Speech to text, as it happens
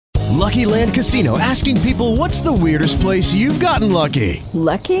Lucky Land Casino, asking people, what's the weirdest place you've gotten lucky?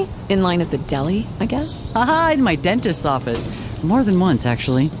 Lucky? In line at the deli, I guess? Aha, in my dentist's office. More than once,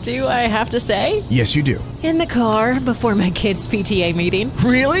 actually. Do I have to say? Yes, you do. In the car before my kids' PTA meeting.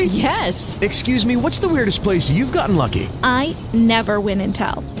 Really? Yes. Excuse me, what's the weirdest place you've gotten lucky? I never win and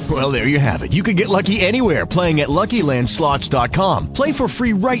tell. Well, there you have it. You can get lucky anywhere, playing at LuckyLandSlots.com. Play for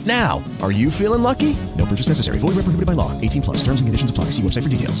free right now. Are you feeling lucky? No purchase necessary. Void where prohibited by law. 18 plus. Terms and conditions apply. See website for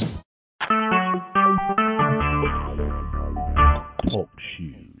details. Talk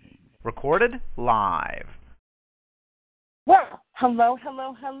shoes. Recorded live. Well, hello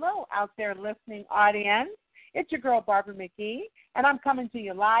out there, listening audience. It's your girl, Barbara McGee, and I'm coming to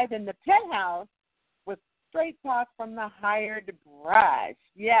you live in the penthouse with straight talk from the hired brush.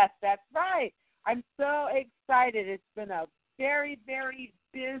 Yes, that's right. I'm so excited. It's been a very, very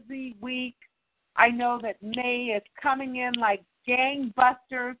busy week. I know that May is coming in like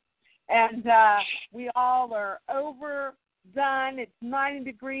gangbusters, and we all are overdone. It's 90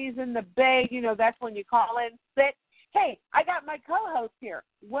 degrees in the Bay. You know, that's when you call in sick. Hey, I got my co-host here,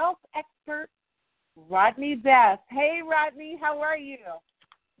 wealth expert Rodney Beth. Hey, Rodney, how are you?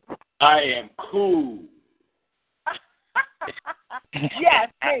 I am cool. Yes,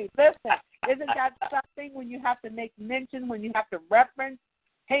 hey, listen, isn't that something when you have to make mention, when you have to reference,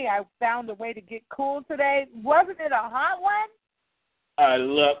 hey, I found a way to get cool today? Wasn't it a hot one? I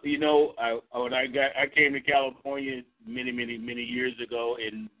love, I came to California many years ago,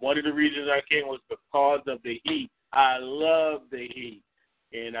 and one of the reasons I came was because of the heat. I love the heat,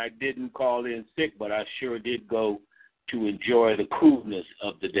 and I didn't call in sick, but I sure did go to enjoy the coolness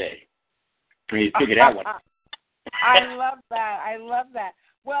of the day. You figure that one. I love that.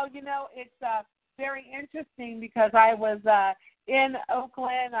 Well, you know, it's very interesting because I was in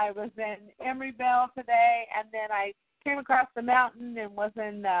Oakland, I was in Emeryville today, and then I came across the mountain and was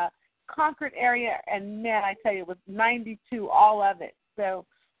in the Concord area, and man, I tell you, it was 92, all of it. So,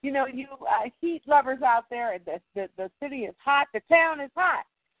 you know, you heat lovers out there, the city is hot, the town is hot.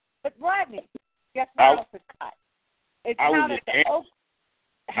 But Rodney, guess what else is hot? It's down at the Oak.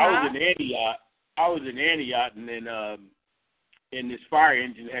 I was in Antioch, and then and this fire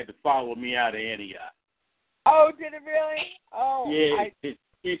engine had to follow me out of Antioch. Oh, did it really? Oh, yeah.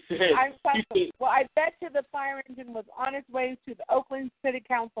 Well, I bet you the fire engine was on its way to the Oakland City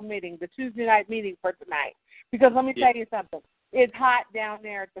Council meeting, the Tuesday night meeting for tonight. Because let me tell you something. It's hot down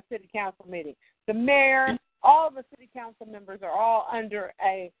there at the City Council meeting. The mayor, all the City Council members are all under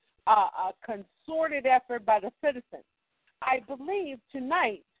a concerted effort by the citizens. I believe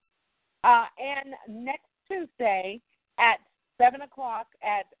tonight and next Tuesday at 7 o'clock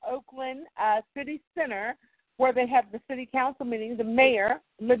at Oakland City Center, where they have the City Council meeting, the mayor,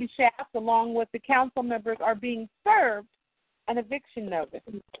 Libby Shaft, along with the council members, are being served an eviction notice.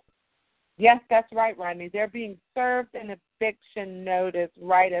 Yes, that's right, Rodney. They're being served an eviction notice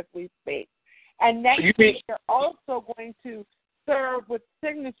right as we speak. And next week, they're also going to serve with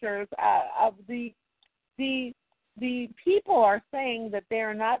signatures of the people are saying that they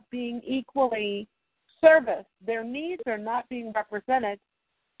are not being equally serviced. Their needs are not being represented.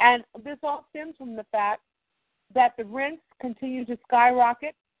 And this all stems from the fact that the rents continue to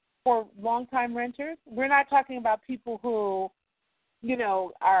skyrocket for longtime renters. We're not talking about people who, you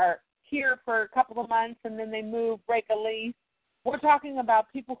know, are here for a couple of months and then they move, break a lease. We're talking about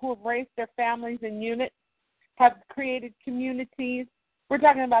people who have raised their families in units, have created communities. We're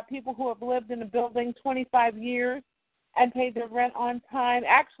talking about people who have lived in a building 25 years and paid their rent on time,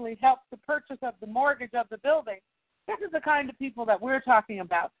 actually helped the purchase of the mortgage of the building. This is the kind of people that we're talking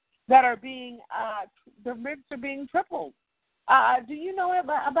about that are being, the rents are being tripled. Do you know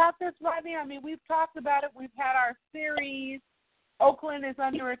about this, Rodney? I mean, we've talked about it. We've had our series, Oakland is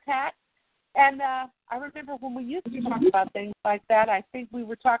Under Attack. And I remember when we used to talk about things like that, I think we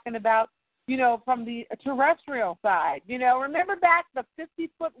were talking about, you know, from the terrestrial side. You know, remember back the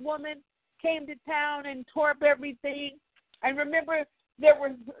 50-foot woman came to town and tore up everything? And remember there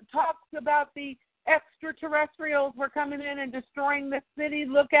was talks about the extraterrestrials were coming in and destroying the city.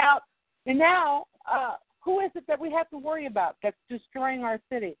 Look out. And now, who is it that we have to worry about that's destroying our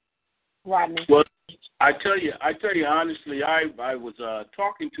city, Rodney? Well, I tell you honestly, I was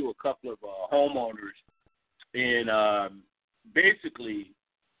talking to a couple of homeowners, and basically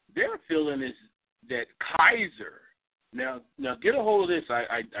their feeling is that Kaiser. Now get a hold of this.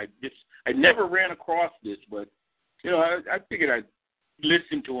 I never ran across this, but you know, I figured I'd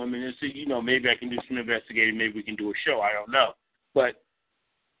listen to them and say, you know, maybe I can do some investigating. Maybe we can do a show. I don't know, but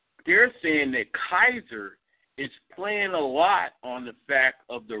they're saying that Kaiser is playing a lot on the fact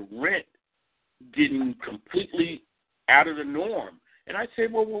of the rent getting completely out of the norm. And I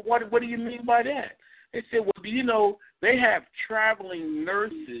said, well, what do you mean by that? They said, well, do you know they have traveling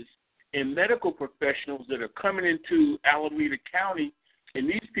nurses and medical professionals that are coming into Alameda County, and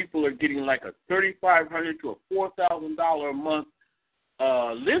these people are getting like a $3,500 to a $4,000 a month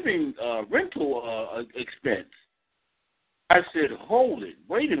living rental expense. I said, hold it.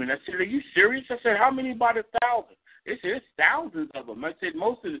 Wait a minute. I said, are you serious? I said, how many about 1,000? They said, it's thousands of them. I said,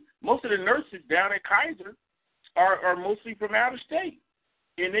 most of the nurses down at Kaiser are mostly from out of state.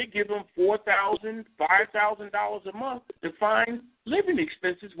 And they give them $4,000, $5,000 a month to find living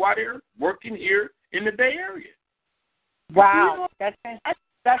expenses while they're working here in the Bay Area. Wow, that's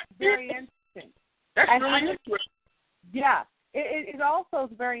very interesting. That's really interesting. Yeah, it also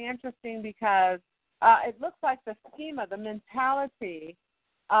is very interesting because it looks like the schema, the mentality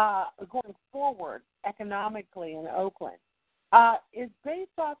going forward economically in Oakland is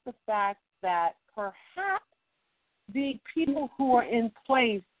based off the fact that perhaps the people who are in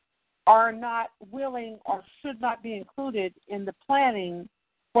place are not willing or should not be included in the planning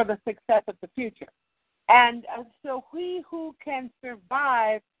for the success of the future. And so he who can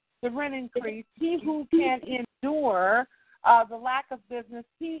survive the rent increase, he who can endure the lack of business,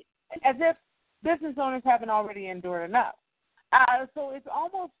 as if business owners haven't already endured enough. So it's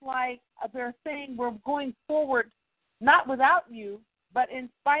almost like they're saying we're going forward not without you, but in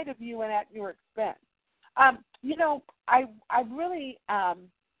spite of you and at your expense. I really am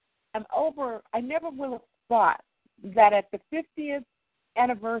over. I never would have thought that at the 50th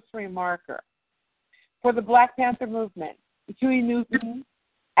anniversary marker for the Black Panther movement, Huey Newton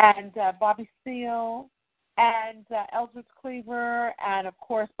and Bobby Seale and Eldridge Cleaver and, of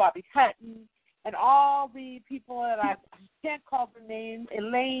course, Bobby Hutton and all the people that I can't call their names,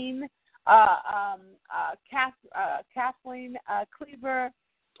 Elaine, Kathleen Cleaver,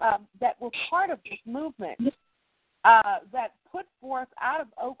 that were part of this movement that put forth out of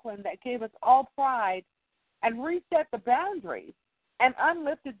Oakland, that gave us all pride and reset the boundaries and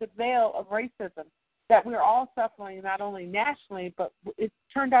unlifted the veil of racism that we're all suffering not only nationally, but it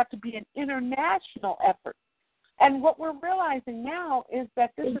turned out to be an international effort. And what we're realizing now is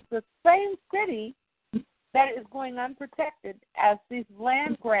that this is the same city that is going unprotected as this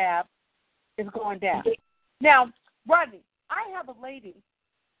land grab is going down. Now, Rodney, I have a lady,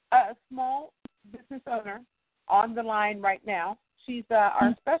 a small business owner, on the line right now. She's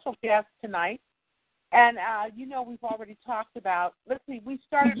our special guest tonight. And, we've already talked about, let's see, we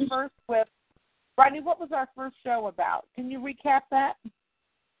started first with, Rodney, what was our first show about? Can you recap that?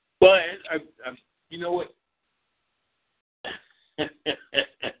 Well, you know what?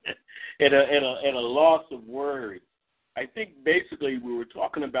 at a loss of words, I think basically we were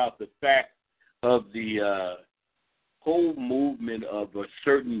talking about the fact of the whole movement of a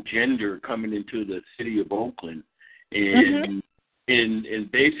certain gender coming into the city of Oakland, and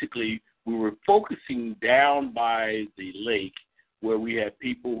basically we were focusing down by the lake where we had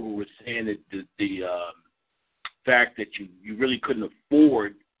people who were saying that the fact that you really couldn't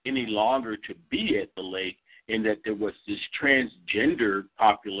afford any longer to be at the lake, and that there was this transgender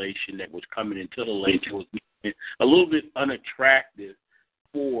population that was coming into the lake. It was a little bit unattractive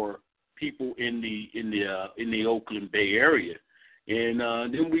for people in the Oakland Bay Area. And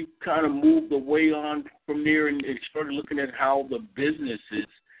then we kind of moved away on from there and started looking at how the businesses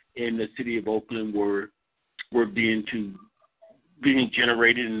in the city of Oakland were being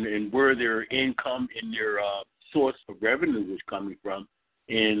generated and where their income and their source of revenue was coming from.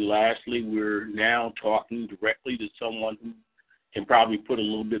 And lastly, we're now talking directly to someone who can probably put a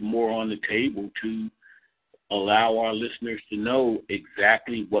little bit more on the table to allow our listeners to know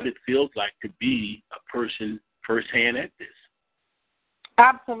exactly what it feels like to be a person firsthand at this.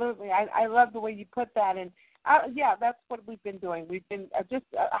 Absolutely. I love the way you put that. And, that's what we've been doing. We've been just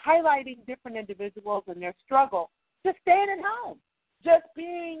highlighting different individuals and their struggle, just staying at home, just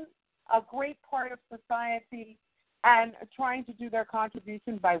being a great part of society and trying to do their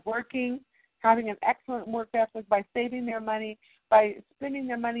contribution by working, having an excellent work ethic, by saving their money, by spending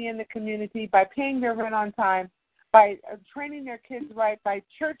their money in the community, by paying their rent on time, by training their kids right, by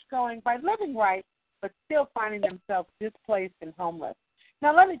church going, by living right, but still finding themselves displaced and homeless.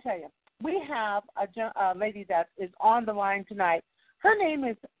 Now, let me tell you, we have a lady that is on the line tonight. Her name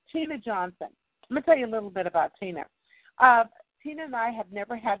is Tina Johnson. Let me tell you a little bit about Tina. Tina and I have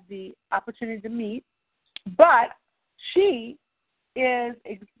never had the opportunity to meet, but she is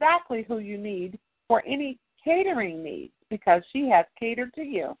exactly who you need for any catering needs, because she has catered to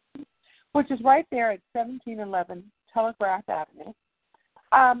you, which is right there at 1711 Telegraph Avenue.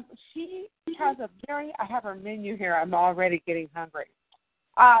 She has I have her menu here. I'm already getting hungry.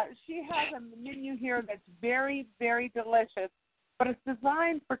 She has a menu here that's very, very delicious, but it's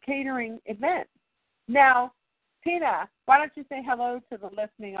designed for catering events. Now, Tina, why don't you say hello to the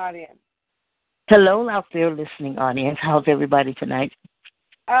listening audience? Hello out there, listening audience. How's everybody tonight?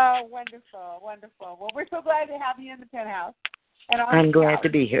 Oh, wonderful, wonderful. Well, we're so glad to have you in the penthouse. And I'm glad to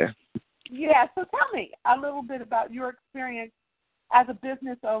be here. Yeah, so tell me a little bit about your experience as a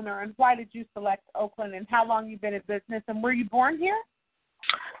business owner and why did you select Oakland and how long you've been in business and were you born here?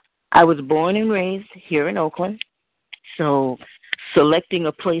 I was born and raised here in Oakland, so selecting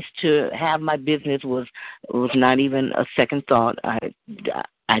a place to have my business was not even a second thought.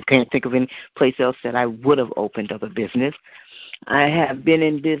 I can't think of any place else that I would have opened up a business. I have been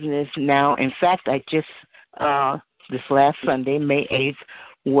in business now. In fact, I just, this last Sunday, May 8th,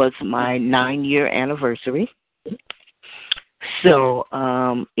 was my 9-year anniversary. So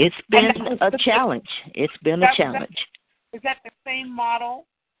it's been a challenge. It's been a challenge. Is that the same model?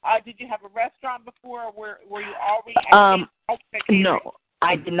 Did you have a restaurant before, or were you already No,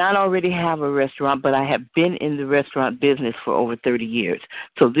 I did not already have a restaurant, but I have been in the restaurant business for over 30 years.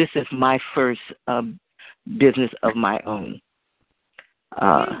 So this is my first business of my own.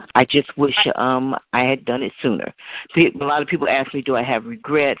 I just wish I had done it sooner. A lot of people ask me, do I have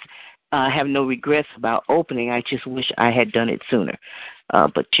regrets? I have no regrets about opening. I just wish I had done it sooner.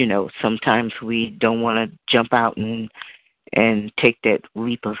 But, you know, sometimes we don't want to jump out and take that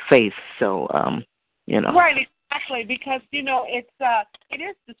leap of faith. So, you know. Right, exactly, because, you know, it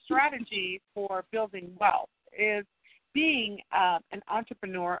is the strategy for building wealth is being an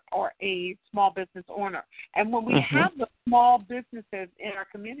entrepreneur or a small business owner. And when we have the small businesses in our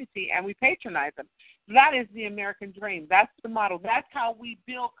community and we patronize them, that is the American dream. That's the model. That's how we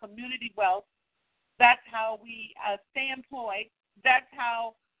build community wealth. That's how we stay employed. That's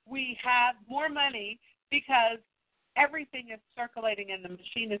how we have more money because everything is circulating and the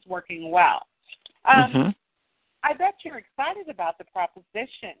machine is working well. I bet you're excited about the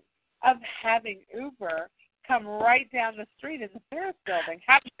proposition of having Uber come right down the street in the Ferris building.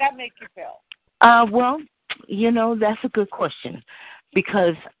 How does that make you feel? Well, you know, that's a good question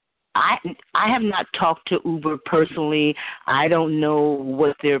because I have not talked to Uber personally. I don't know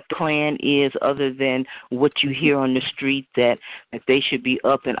what their plan is other than what you hear on the street that they should be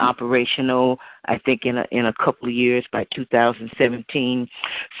up and operational, I think, in a couple of years by 2017.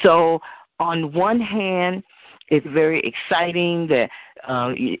 So on one hand, it's very exciting that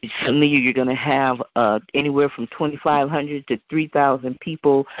suddenly you're going to have anywhere from 2,500 to 3,000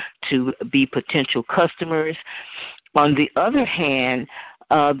 people to be potential customers. On the other hand,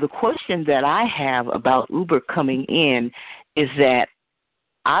 the question that I have about Uber coming in is that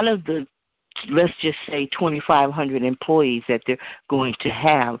out of the, let's just say, 2,500 employees that they're going to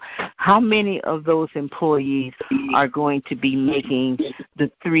have, how many of those employees are going to be making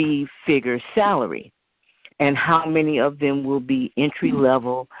the 3-figure salary? And how many of them will be entry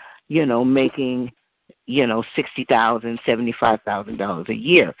level, you know, making, you know, $60,000, $75,000 a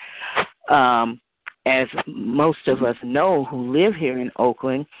year? As most of us know who live here in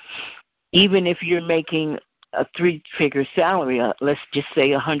Oakland, even if you're making a 3-figure salary, let's just say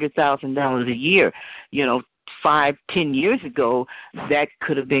 $100,000 a year, you know, 5-10 years ago, that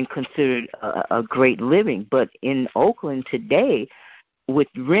could have been considered a great living. But in Oakland today, with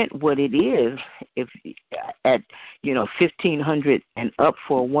rent what it is, if at, you know, $1,500 and up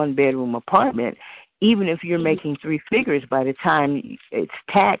for a 1-bedroom apartment, even if you're making 3 figures, by the time it's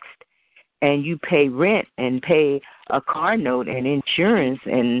taxed and you pay rent and pay a car note and insurance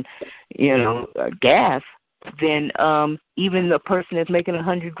and, you know, gas, then even the person that's making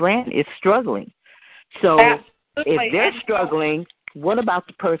 $100,000 is struggling. So if they're struggling, what about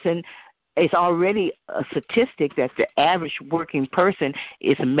the person? It's already a statistic that the average working person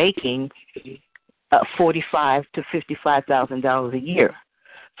is making $45,000 to $55,000 a year.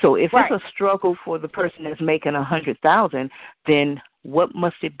 So if it's a struggle for the person that's making $100,000, then what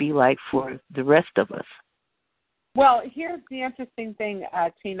must it be like for the rest of us? Well, here's the interesting thing,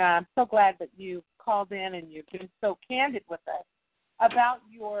 Tina. I'm so glad that you called in and you've been so candid with us about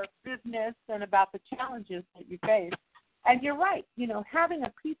your business and about the challenges that you face. And you're right, you know, having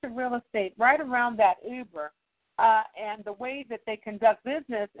a piece of real estate right around that Uber and the way that they conduct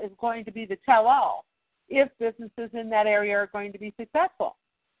business is going to be the tell-all if businesses in that area are going to be successful.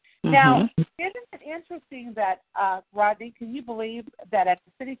 Now, isn't it interesting that, Rodney, can you believe that at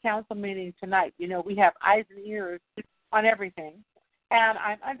the city council meeting tonight, you know, we have eyes and ears on everything, and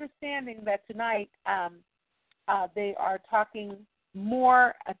I'm understanding that tonight they are talking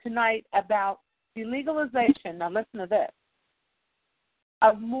more tonight about the legalization, now listen to this,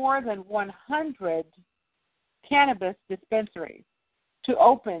 of more than 100 cannabis dispensaries to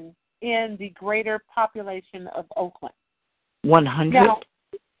open in the greater population of Oakland. 100? Now,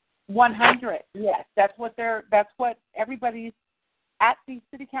 100. Yes, that's what everybody's at the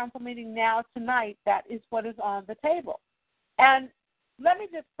city council meeting now tonight. That is what is on the table. And let me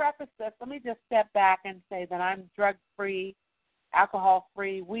just preface this. Let me just step back and say that I'm drug-free,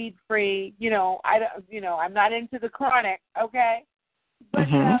 alcohol-free, weed-free. I'm not into the chronic, okay? But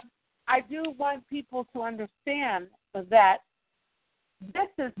I do want people to understand that this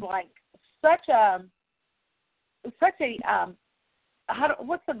is like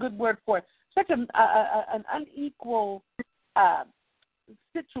what's a good word for it? Such an unequal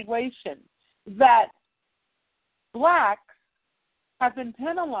situation that blacks have been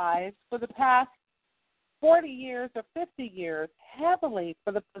penalized for the past 40 years or 50 years heavily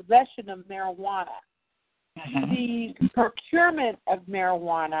for the possession of marijuana, the procurement of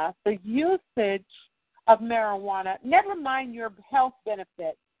marijuana, the usage of marijuana, never mind your health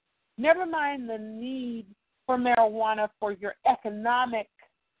benefits, never mind the need for marijuana for your economic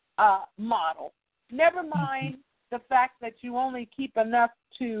model, never mind the fact that you only keep enough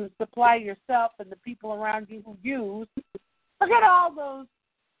to supply yourself and the people around you who use. Forget all those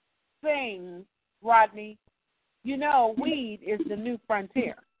things, Rodney. Weed is the new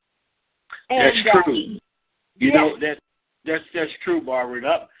frontier. And, that's true. That's true,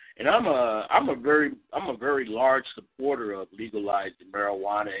 Barbara. And I'm a very large supporter of legalizing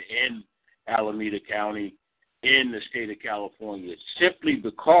marijuana in Alameda County, in the state of California, simply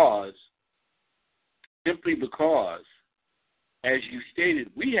because, as you stated,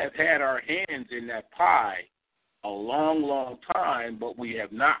 we have had our hands in that pie a long, long time, but we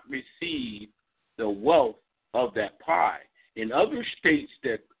have not received the wealth of that pie. In other states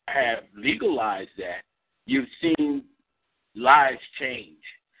that have legalized that, you've seen lives change.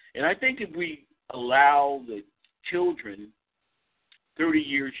 And I think if we allow the children 30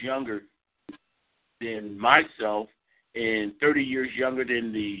 years younger than myself and 30 years younger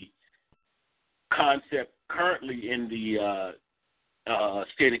than the concept currently in the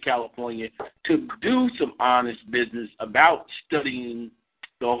state of California to do some honest business about studying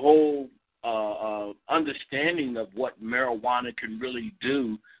the whole understanding of what marijuana can really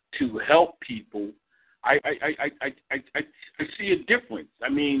do to help people, I see a difference. I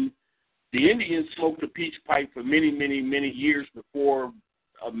mean, the Indians smoked a peach pipe for many, many, many years before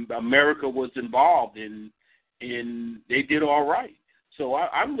America was involved, and they did all right. So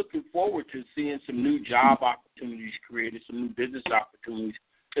I'm looking forward to seeing some new job opportunities created, some new business opportunities.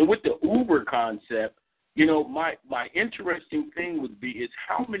 And with the Uber concept, my interesting thing would be is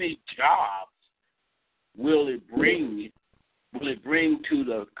how many jobs will it bring to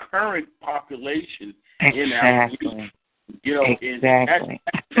the current population in Alameda? Exactly.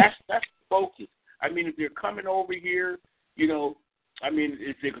 And that's the focus. I mean, if they're coming over here,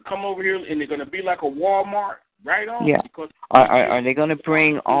 if they could come over here and they're going to be like a Walmart, right on. Yeah. Because are they going to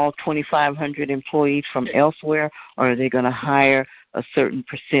bring all 2,500 employees from elsewhere, or are they going to hire a certain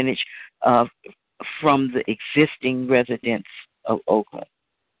percentage from the existing residents of Oakland?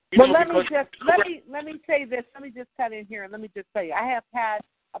 Well, let me say this. Let me just cut in here and let me just tell you, I have had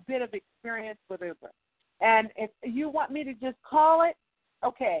a bit of experience with Uber. And if you want me to just call it,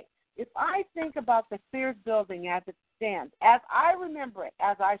 okay, if I think about the Sears building as it stands, as I remember it,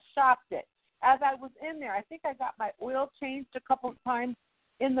 as I shopped it, as I was in there, I think I got my oil changed a couple of times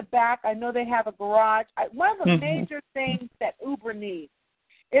in the back. I know they have a garage. One of the major things that Uber needs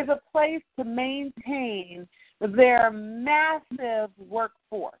is a place to maintain their massive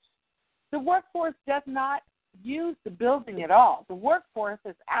workforce. The workforce does not use the building at all. The workforce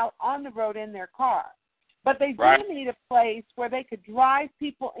is out on the road in their car. But they do need a place where they could drive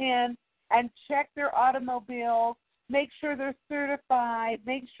people in and check their automobiles, make sure they're certified,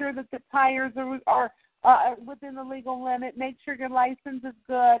 make sure that the tires are within the legal limit, make sure your license is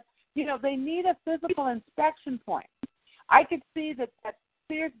good. They need a physical inspection point. I could see that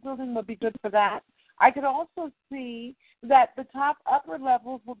Sears building would be good for that. I could also see that the upper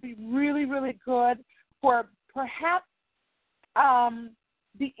levels will be really, really good for perhaps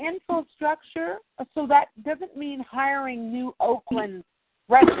the infrastructure. So that doesn't mean hiring new Oakland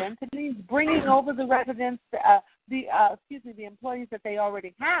residents. It means bringing over the residents, the employees that they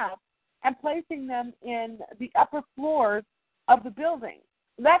already have, and placing them in the upper floors of the building.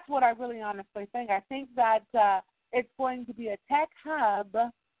 That's what I really honestly think. I think that it's going to be a tech hub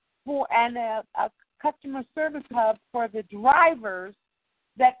and a customer service hub for the drivers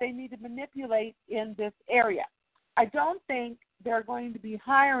that they need to manipulate in this area. I don't think they're going to be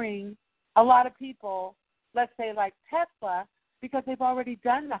hiring a lot of people, let's say like Tesla, because they've already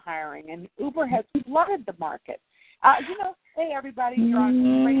done the hiring, and Uber has flooded the market. Hey, everybody, you're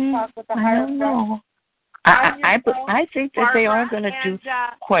on Straight Talk with the Higher Ground. I think that they are going to do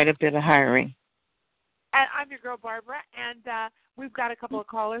quite a bit of hiring. And I'm your girl, Barbara, and we've got a couple of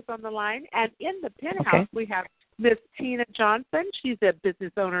callers on the line. And in the penthouse, we have Miss Tina Johnson. She's a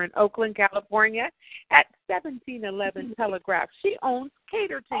business owner in Oakland, California, at 1711 Telegraph. She owns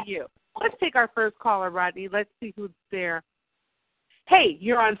Cater to You. Let's take our first caller, Rodney. Let's see who's there. Hey,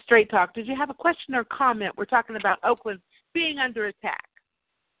 you're on Straight Talk. Did you have a question or comment? We're talking about Oakland being under attack.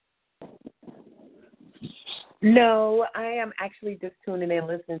 No, I am actually just tuning in,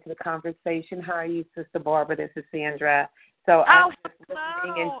 listening to the conversation. How are you, Sister Barbara? This is Sandra. So I'm just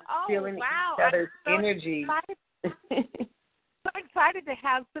listening and feeling each other's energy. So excited to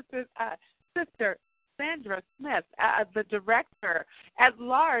have Sister Sandra Smith, the director at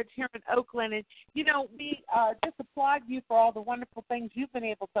large here in Oakland. And, you know, we just applaud you for all the wonderful things you've been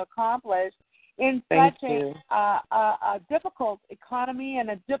able to accomplish in such a difficult economy and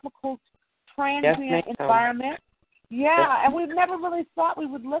a difficult transient environment. Yeah, and we've never really thought we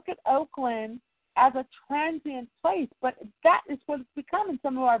would look at Oakland as a transient place, but that is what it's become, and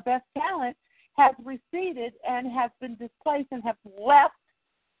some of our best talent has receded and has been displaced and have left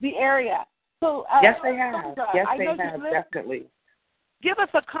the area. So, yes, they have. Yes, they have, definitely. Give us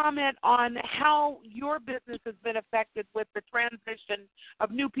a comment on how your business has been affected with the transition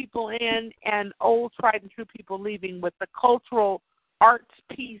of new people in and old tried and true people leaving with the cultural arts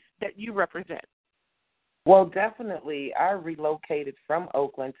piece that you represent. Well, definitely. I relocated from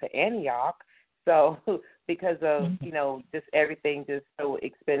Oakland to Antioch, so because of, you know, just everything just so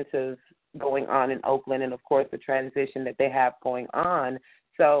expensive going on in Oakland and, of course, the transition that they have going on.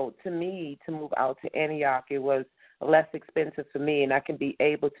 So to me, to move out to Antioch, it was less expensive for me, and I can be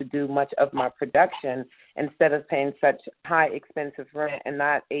able to do much of my production instead of paying such high expensive rent and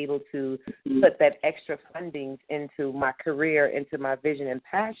not able to put that extra funding into my career, into my vision and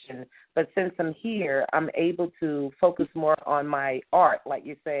passion. But since I'm here, I'm able to focus more on my art, like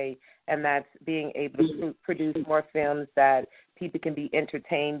you say, and that's being able to produce more films that people can be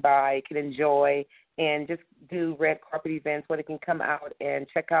entertained by, can enjoy, and just do red carpet events where they can come out and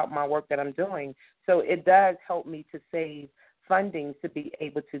check out my work that I'm doing. So it does help me to save funding to be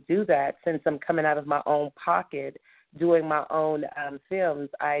able to do that. Since I'm coming out of my own pocket, doing my own films,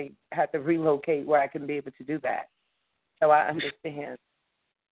 I had to relocate where I can be able to do that. So I understand.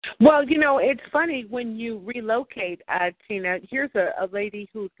 Well, you know, it's funny when you relocate, Tina. Here's a lady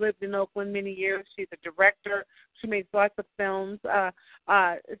who's lived in Oakland many years. She's a director. She makes lots of films.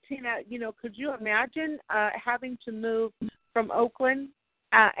 Tina, you know, could you imagine having to move from Oakland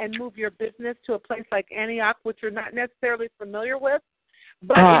and move your business to a place like Antioch, which you're not necessarily familiar with?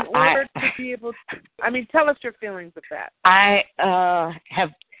 But in order to be able to, I mean, tell us your feelings of that.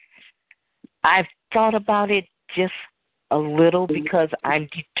 I've thought about it just a little because I'm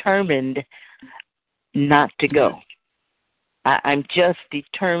determined not to go. I'm just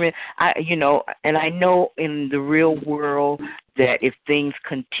determined. And I know in the real world that if things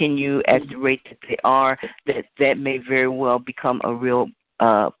continue at the rate that they are, that may very well become a real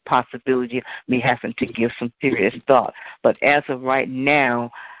possibility. Me having to give some serious thought. But as of right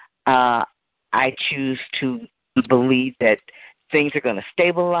now, I choose to believe that things are going to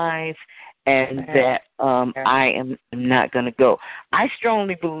stabilize and that I am not going to go. I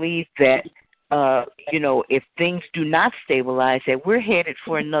strongly believe that, if things do not stabilize, that we're headed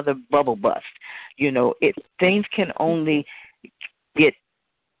for another bubble bust. Things can only get,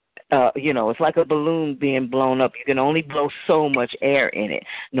 it's like a balloon being blown up. You can only blow so much air in it,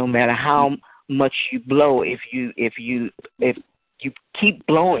 no matter how much you blow. If you keep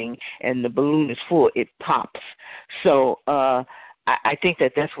blowing and the balloon is full, it pops. So I think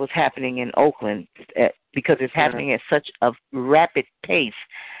that that's what's happening in Oakland because it's happening at such a rapid pace,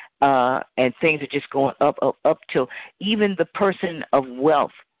 and things are just going up till even the person of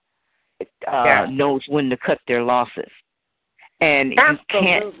wealth knows when to cut their losses. And you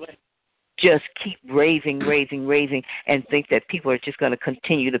can't just keep raising and think that people are just going to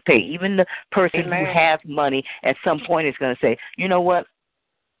continue to pay. Even the person who has money at some point is going to say, you know what,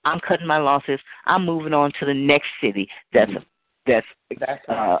 I'm cutting my losses. I'm moving on to the next city that's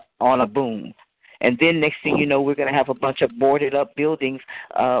on a boom. And then next thing you know, we're going to have a bunch of boarded up buildings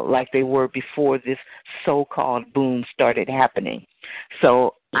like they were before this so-called boom started happening.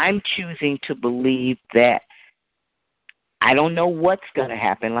 So I'm choosing to believe that I don't know what's going to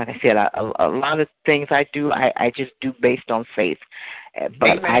happen. Like I said, a lot of things I do, I just do based on faith.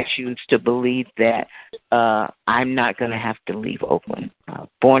 But I choose to believe that I'm not going to have to leave Oakland.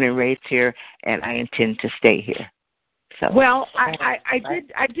 Born and raised here, and I intend to stay here. So well, I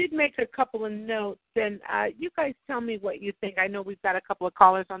did make a couple of notes, and you guys tell me what you think. I know we've got a couple of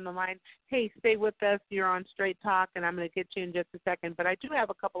callers on the line. Hey, stay with us. You're on Straight Talk, and I'm going to get you in just a second. But I do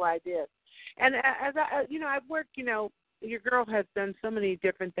have a couple of ideas. And as I've worked, your girl has done so many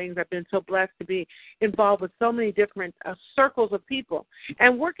different things. I've been so blessed to be involved with so many different circles of people.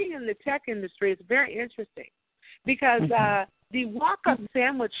 And working in the tech industry is very interesting because the walk-up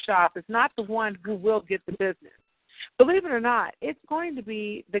sandwich shop is not the one who will get the business. Believe it or not, it's going to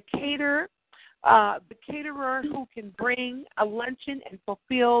be the caterer who can bring a luncheon and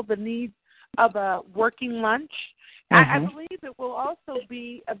fulfill the needs of a working lunch. I believe it will also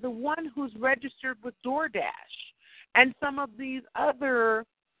be the one who's registered with DoorDash and some of these other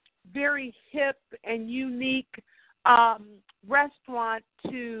very hip and unique restaurant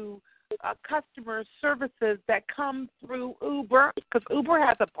to customer services that come through Uber, because Uber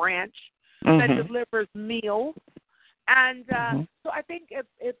has a branch that delivers meals. And so I think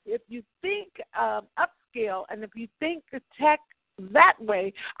if you think upscale and if you think tech that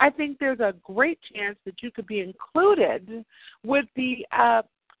way, I think there's a great chance that you could be included with the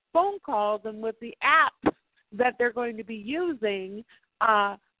phone calls and with the apps that they're going to be using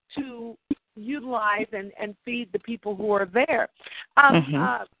to utilize and feed the people who are there.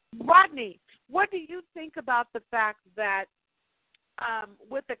 Rodney, what do you think about the fact that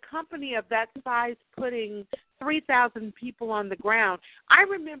with a company of that size putting 3,000 people on the ground? I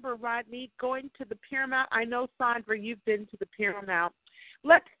remember, Rodney, going to the Paramount. I know, Sandra, you've been to the Paramount.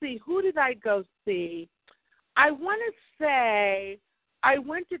 Let's see, who did I go see? I want to say I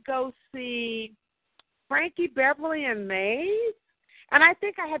went to go see Frankie Beverly and Maze, and I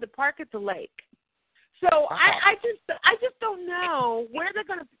think I had to park at the lake. So I just don't know where they're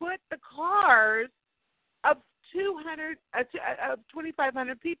going to put the cars of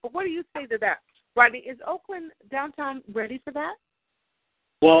 2,500 people. What do you say to that, Rodney? Is Oakland downtown ready for that?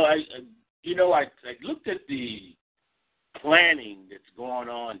 Well, I looked at the planning that's going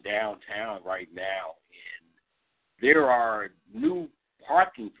on downtown right now, and there are new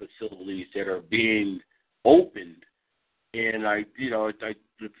parking facilities that are being opened. And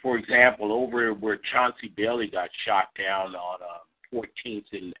for example, over where Chauncey Bailey got shot down on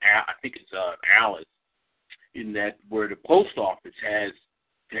 14th and I think it's Alice, in that where the post office had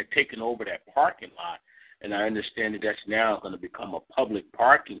taken over that parking lot, and I understand that that's now going to become a public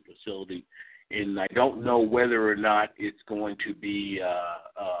parking facility. And I don't know whether or not it's going to be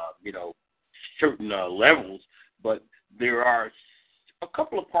certain levels, but there are a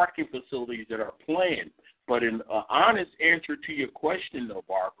couple of parking facilities that are planned. But an honest answer to your question, though,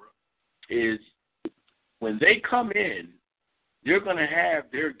 Barbara, is when they come in, they're going to have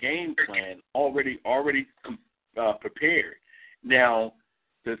their game plan already prepared. Now,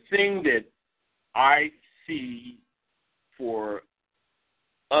 the thing that I see for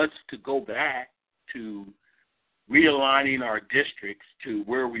us to go back to realigning our districts to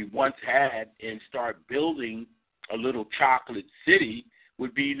where we once had and start building a little chocolate city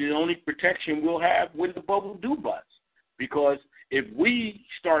would be the only protection we'll have when the bubble do bust. Because if we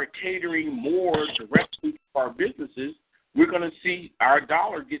start catering more directly to our businesses, we're going to see our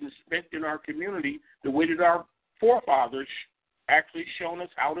dollar getting spent in our community the way that our forefathers actually shown us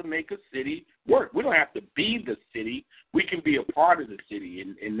how to make a city work. We don't have to be the city. We can be a part of the city.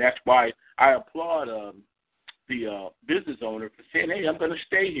 And that's why I applaud the business owner for saying, hey, I'm going to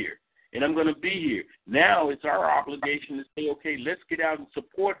stay here. And I'm going to be here. Now it's our obligation to say, okay, let's get out and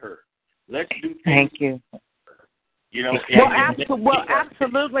support her. Let's do things. Thank you.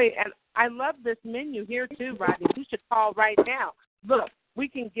 Absolutely. And I love this menu here, too, Rodney. You should call right now. Look, we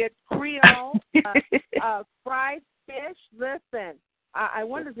can get Creole, fried fish. Listen, I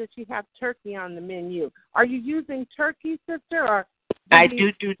wonder if you have turkey on the menu. Are you using turkey, sister? Or I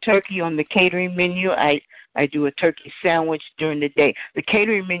do turkey on the catering menu. I do a turkey sandwich during the day. The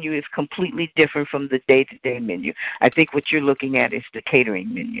catering menu is completely different from the day-to-day menu. I think what you're looking at is the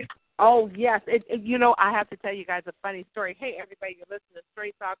catering menu. Oh, yes. I have to tell you guys a funny story. Hey, everybody, you're listening to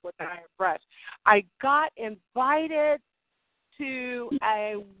Straight Talk with Iron Brush. I got invited to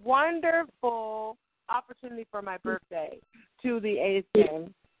a wonderful opportunity for my birthday to the A's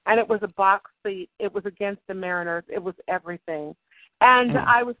game, and it was a box seat. It was against the Mariners. It was everything. And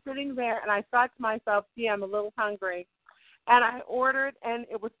I was sitting there, and I thought to myself, gee, I'm a little hungry. And I ordered, and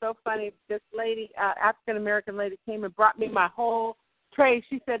it was so funny. This lady, African-American lady, came and brought me my whole tray.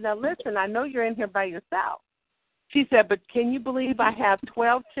 She said, now, listen, I know you're in here by yourself. She said, but can you believe I have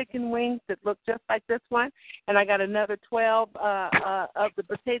 12 chicken wings that look just like this one, and I got another 12 of the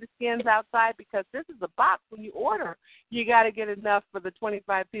potato skins outside because this is a box. When you order, you got to get enough for the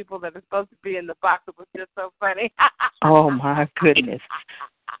 25 people that are supposed to be in the box. It was just so funny. Oh, my goodness.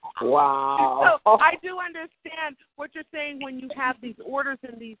 Wow. So I do understand what you're saying when you have these orders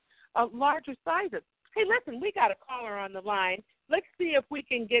in these larger sizes. Hey, listen, we got a caller on the line. Let's see if we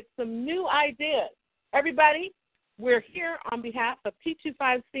can get some new ideas. Everybody, we're here on behalf of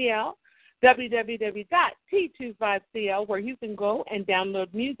T25CL, www.T25CL, where you can go and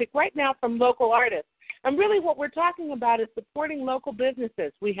download music right now from local artists. And really what we're talking about is supporting local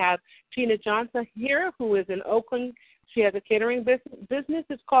businesses. We have Tina Johnson here, who is in Oakland. She has a catering business.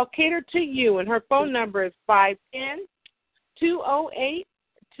 It's called Cater to You, and her phone number is 510-208-2522.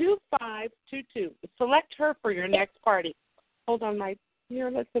 Select her for your next party. Hold on,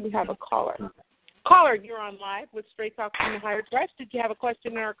 let's say we have a caller. Caller, you're on live with Straight Talk from the Higher Dress. Did you have a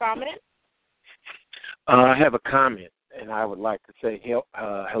question or a comment? I have a comment, and I would like to say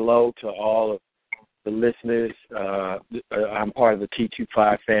hello to all of the listeners. I'm part of the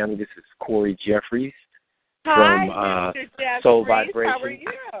T25 family. This is Corey Jeffries. Hi, from Mr. Jeffries. Soul Vibration. How are you?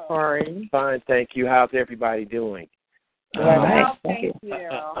 Sorry. Fine, thank you. How's everybody doing? Thank you.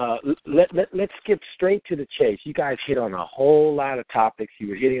 Let's skip straight to the chase. You guys hit on a whole lot of topics. You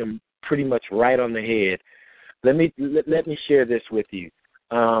were hitting them pretty much right on the head. Let me share this with you.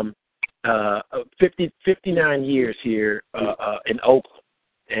 59 years here in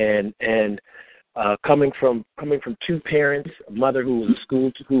Oakland, and coming from two parents, a mother who was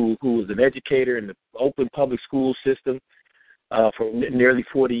who was an educator in the Oakland public school system for nearly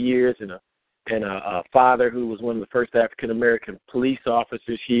 40 years, and a father who was one of the first African American police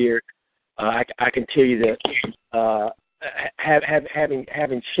officers here. I can tell you that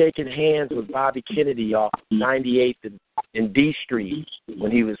having shaken hands with Bobby Kennedy off 98th and D Street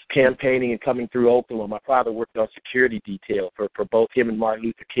when he was campaigning and coming through Oakland, when my father worked on security detail for both him and Martin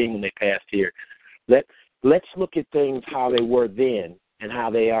Luther King when they passed here. Let's look at things how they were then and how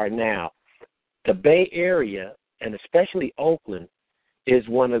they are now. The Bay Area, and especially Oakland, is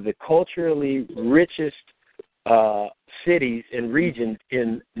one of the culturally richest cities and regions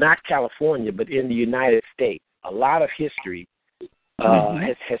in not California, but in the United States. A lot of history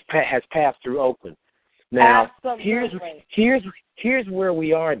has passed through Oakland. Now, here's where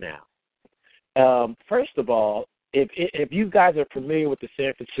we are now. First of all, if you guys are familiar with the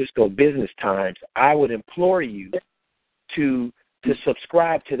San Francisco Business Times, I would implore you to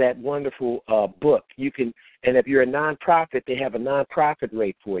subscribe to that wonderful book. You can, and if you're a nonprofit, they have a nonprofit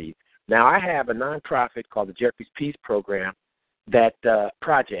rate for you. Now, I have a nonprofit called the Jeffries Peace Program, that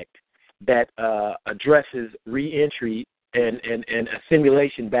project that addresses reentry and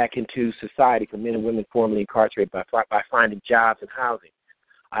assimilation back into society for men and women formerly incarcerated by finding jobs and housing.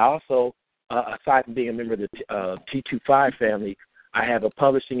 I also, aside from being a member of the T25 family, I have a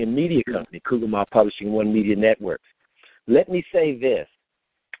publishing and media company, Cougar Publishing, One Media Networks. Let me say this.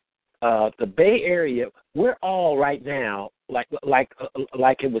 The Bay Area, we're all right now, like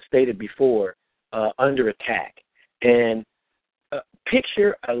it was stated before, under attack. And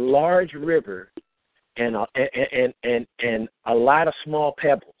picture a large river and a lot of small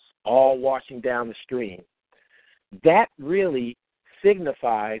pebbles all washing down the stream. That really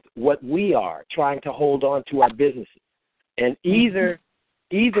signifies what we are, trying to hold on to our businesses. And either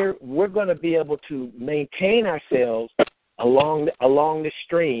we're going to be able to maintain ourselves along the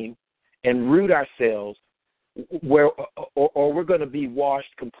stream and root ourselves, or we're going to be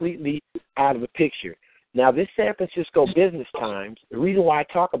washed completely out of the picture. Now, this San Francisco Business Times, the reason why I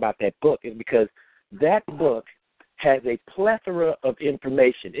talk about that book is because that book has a plethora of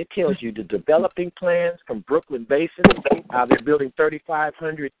information. It tells you the developing plans from Brooklyn Basin, how they're building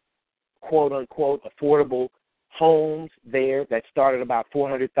 3,500 quote-unquote affordable homes there that started about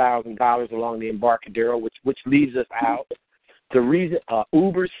 $400,000 along the Embarcadero, which leaves us out. The reason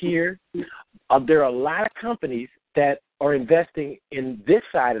Uber's here. There are a lot of companies that are investing in this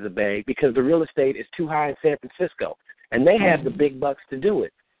side of the bay because the real estate is too high in San Francisco, and they have the big bucks to do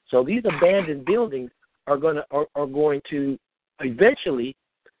it. So these abandoned buildings are going to eventually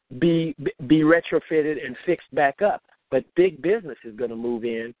be retrofitted and fixed back up. But big business is going to move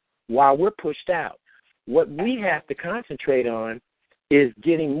in while we're pushed out. What we have to concentrate on is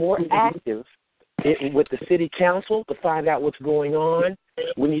getting more active with the city council to find out what's going on.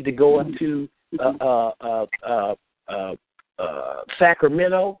 We need to go up to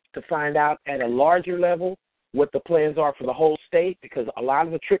Sacramento to find out at a larger level what the plans are for the whole state, because a lot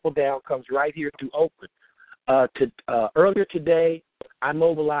of the trickle down comes right here through Oakland. Earlier today, I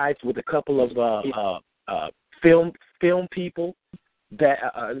mobilized with a couple of film people that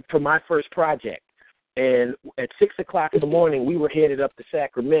for my first project. And at 6 o'clock in the morning, we were headed up to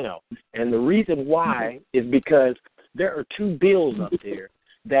Sacramento. And the reason why is because there are two bills up there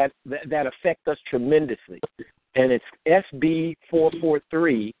that affect us tremendously. And it's SB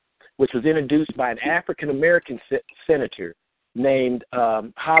 443, which was introduced by an African-American senator named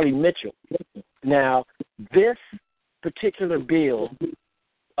Holly Mitchell. Now, this particular bill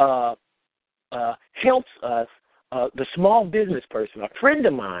helps us, the small business person. A friend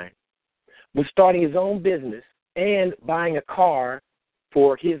of mine was starting his own business and buying a car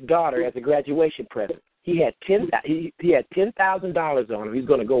for his daughter as a graduation present. He had $10,000 on him. He was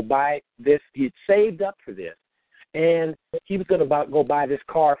going to go buy this. He had saved up for this, and he was going to go buy this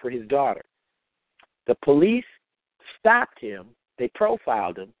car for his daughter. The police stopped him. They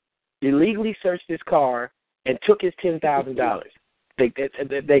profiled him, illegally searched his car, and took his $10,000.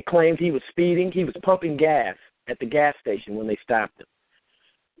 They claimed he was speeding. He was pumping gas at the gas station when they stopped him.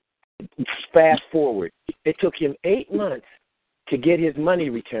 Fast forward, it took him 8 months to get his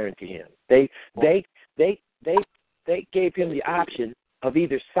money returned to him. They gave him the option of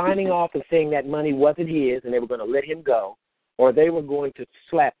either signing off and saying that money wasn't his and they were going to let him go, or they were going to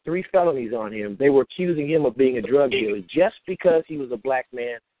slap 3 felonies on him. They were accusing him of being a drug dealer just because he was a black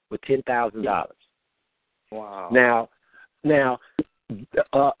man with $10,000. Wow. Now,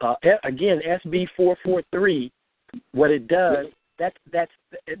 again, SB 443, what it does,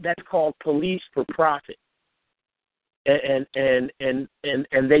 that's called police for profit, and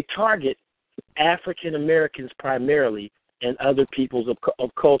they target African Americans primarily and other peoples of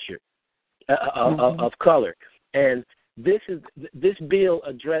culture, of color. And this bill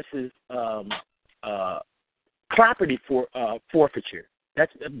addresses property forfeiture.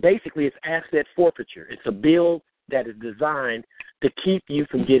 That's basically, it's asset forfeiture. It's a bill that is designed to keep you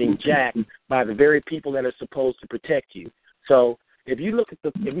from getting jacked by the very people that are supposed to protect you. So if you look at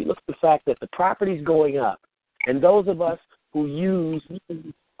the fact that the property's going up, and those of us who use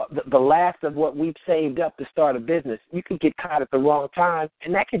the last of what we've saved up to start a business, you could get caught at the wrong time,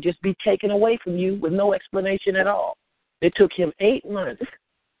 and that could just be taken away from you with no explanation at all. It took him 8 months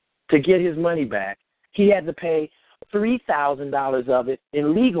to get his money back. He had to pay $3,000 of it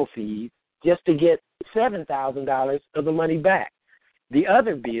in legal fees just to get $7,000 of the money back. The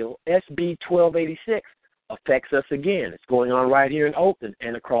other bill, SB 1286, affects us again. It's going on right here in Oakland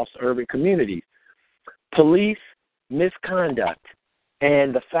and across urban communities. Police misconduct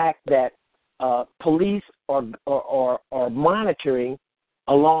and the fact that police are monitoring,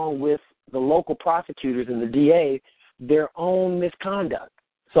 along with the local prosecutors and the DA, their own misconduct.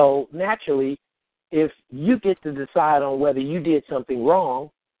 So naturally, if you get to decide on whether you did something wrong,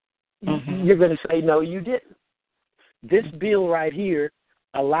 you're going to say, no, you didn't. This bill right here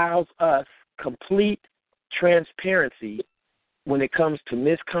allows us complete transparency when it comes to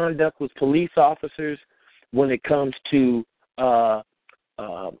misconduct with police officers, when it comes to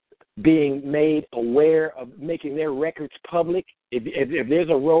being made aware of making their records public. If there's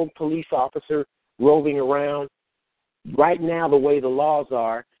a rogue police officer roving around, right now the way the laws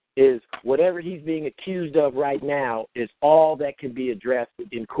are is whatever he's being accused of right now is all that can be addressed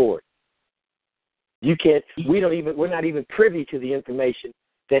in court. We're not even privy to the information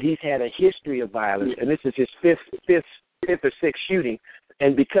that he's had a history of violence, and this is his fifth or sixth shooting.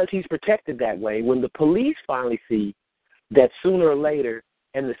 And because he's protected that way, when the police finally see that sooner or later,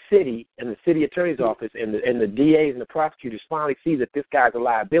 and the city attorney's office and the DAs and the prosecutors finally see that this guy's a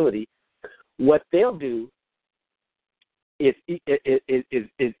liability, what they'll do is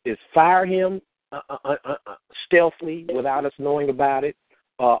fire him stealthily without us knowing about it,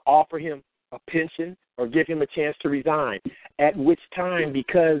 offer him a pension, or give him a chance to resign, at which time,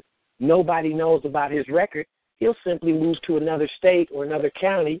 because nobody knows about his record, he'll simply move to another state or another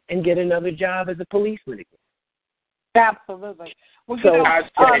county and get another job as a policeman again. Absolutely. Well, all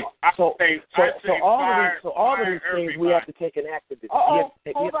of these things we have to take an active. Hold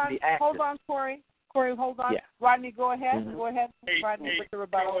on, Corey. Corey, hold on. Yeah. Rodney, go ahead. Go ahead, Rodney, with the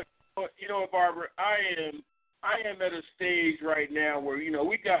rebuttal. You know what, Barbara? I am at a stage right now where,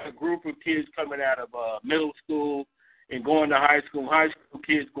 we got a group of kids coming out of middle school and going to high school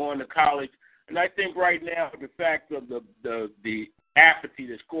kids going to college. And I think right now, the fact of the apathy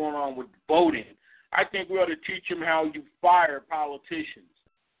that's going on with voting, I think we ought to teach them how you fire politicians.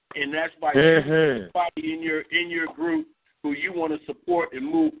 And that's by choosing somebody in your group who you want to support and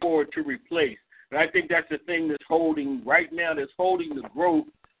move forward to replace. And I think that's the thing that's holding the growth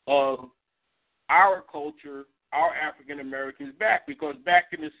of our culture, our African Americans back, because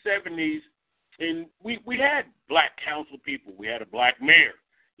back in the 70s, and we had black council people, we had a black mayor.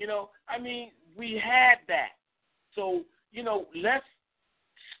 We had that. So, let's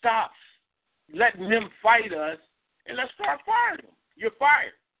stop letting them fight us, and let's start firing them. You're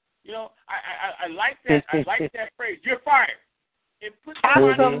fired. I like that. I like that phrase. You're fired. And put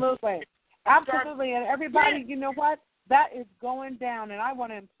Absolutely. And everybody, you know what? That is going down, and I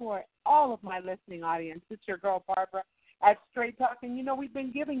want to implore all of my listening audience. It's your girl, Barbara, at Straight Talk. And, we've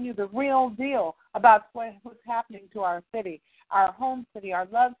been giving you the real deal about what's happening to our city, our home city, our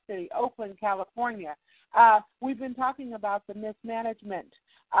love city, Oakland, California. We've been talking about the mismanagement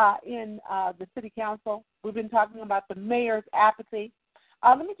in the city council. We've been talking about the mayor's apathy.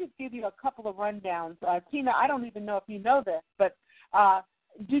 Let me just give you a couple of rundowns. Tina, I don't even know if you know this, but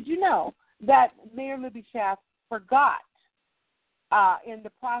did you know that Mayor Libby Schaaf forgot in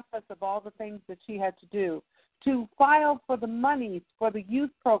the process of all the things that she had to do to file for the monies for the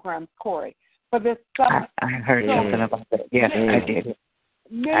youth programs, Corey, for this summer? I heard something about that. Yes, I did.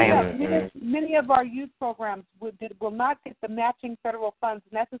 Many of our youth programs will not get the matching federal funds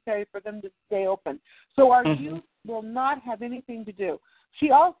necessary for them to stay open. So our youth will not have anything to do.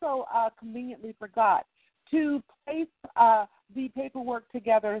 She also conveniently forgot to place the paperwork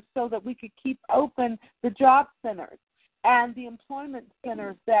together so that we could keep open the job centers and the employment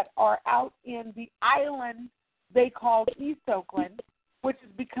centers that are out in the island they call East Oakland, which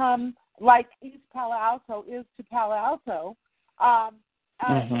has become like East Palo Alto is to Palo Alto.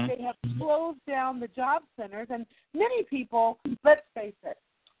 They have closed down the job centers, and many people, let's face it,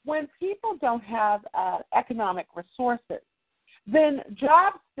 when people don't have economic resources, then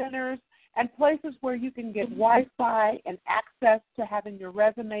job centers and places where you can get Wi-Fi and access to having your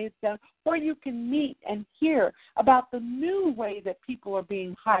resumes done, where you can meet and hear about the new way that people are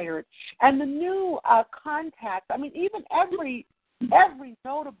being hired and the new contacts. I mean, even every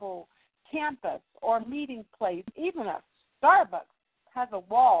notable campus or meeting place, even a Starbucks, has a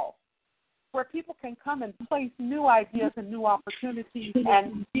wall where people can come and place new ideas and new opportunities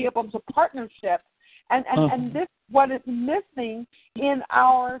and be able to partnership. And this is what is missing in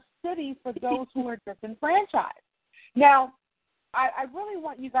our city for those who are disenfranchised. Now, I really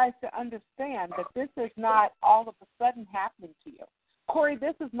want you guys to understand that this is not all of a sudden happening to you. Corey,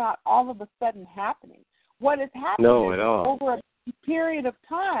 this is not all of a sudden happening. What is happening No, at all. Over a period of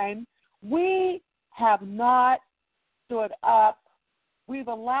time, we have not stood up. We've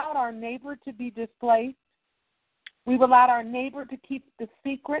allowed our neighbor to be displaced. We've allowed our neighbor to keep the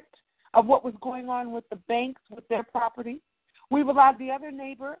secret of what was going on with the banks, with their property. We've allowed the other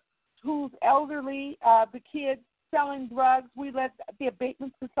neighbor who's elderly, the kids selling drugs. We let the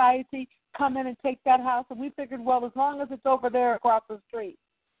abatement society come in and take that house, and we figured, well, as long as it's over there across the street,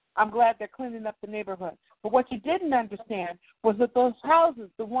 I'm glad they're cleaning up the neighborhood. But what you didn't understand was that those houses,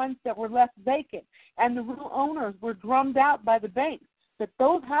 the ones that were left vacant, and the real owners were drummed out by the banks, that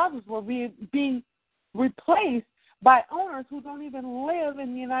those houses were being replaced by owners who don't even live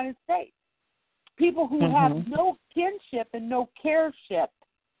in the United States. People who have no kinship and no careship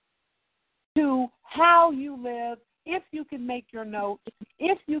to how you live, if you can make your note,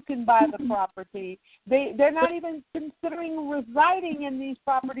 if you can buy the property. They're not even considering residing in these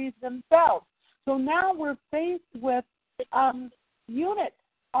properties themselves. So now we're faced with units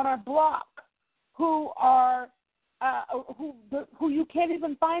on our block who are who you can't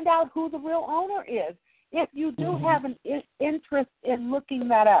even find out who the real owner is. If you do have an interest in looking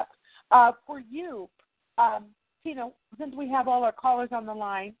that up, for you, since we have all our callers on the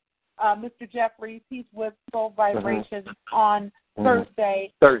line, Mr. Jeffries, he's with Soul Vibrations on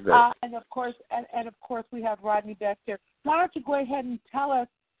Thursday. And of course, we have Rodney Best here. Why don't you go ahead and tell us,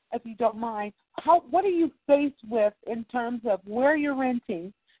 if you don't mind, what are you faced with in terms of where you're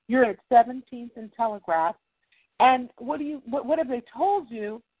renting? You're at 17th and Telegraph, and what have they told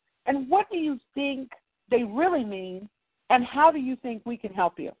you, and what do you think they really mean, and how do you think we can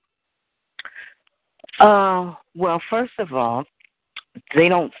help you? Well, first of all, they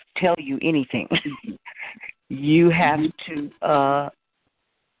don't tell you anything. You have to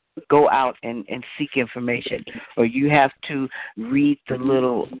go out and seek information, or you have to read the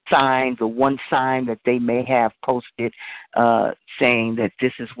little sign, the one sign that they may have posted saying that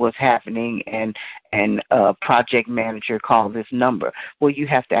this is what's happening, and project manager call this number. Well, you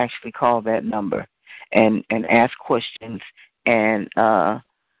have to actually call that number and ask questions and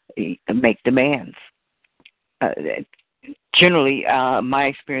make demands. Generally, my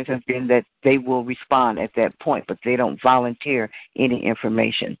experience has been that they will respond at that point, but they don't volunteer any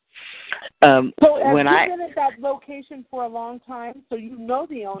information. So have you been at that location for a long time, so you know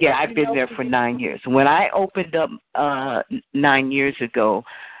the owner? Yeah, I've been there for 9 years. When I opened up 9 years ago,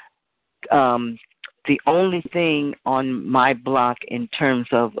 the only thing on my block in terms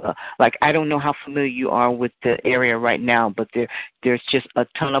of, I don't know how familiar you are with the area right now, but there's just a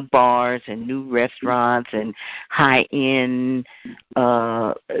ton of bars and new restaurants and high-end,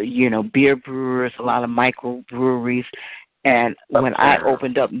 beer brewers, a lot of microbreweries. And when I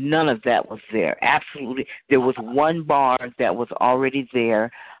opened up, none of that was there. Absolutely. There was one bar that was already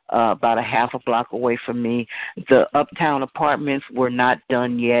there, about a half a block away from me. The Uptown apartments were not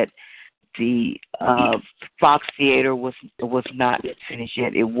done yet. The Fox Theater was not finished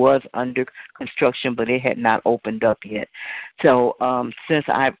yet. It was under construction, but it had not opened up yet. So since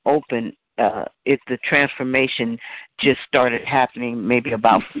I've opened, the transformation just started happening maybe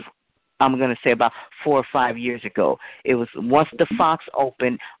about, I'm going to say about 4 or 5 years ago. It was once the Fox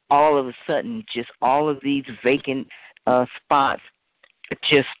opened, all of a sudden, just all of these vacant spots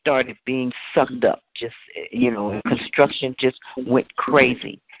just started being sucked up. Just, construction just went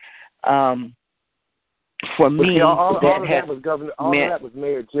crazy. For me, all of that was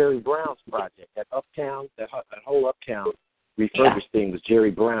Mayor Jerry Brown's project. That Uptown, that whole Uptown refurbished thing was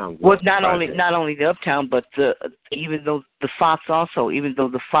Jerry Brown. Well, not only the Uptown, but even though the Fox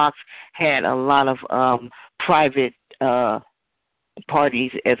had a lot of private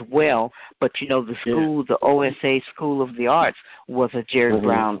parties as well, but the school, the OSA School of the Arts, was a Jerry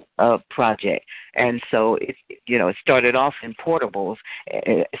Brown project, and so it started off in portables.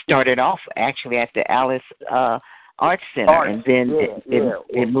 It started off actually at the Alice Arts Center, and then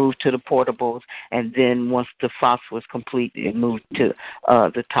it moved to the portables, and then once the Fox was complete, it moved to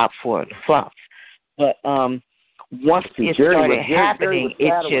the top floor of the Fox. But once it started happening,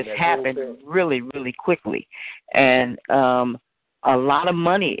 it just happened really, really quickly, and a lot of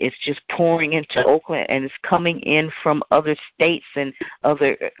money is just pouring into Oakland, and it's coming in from other states and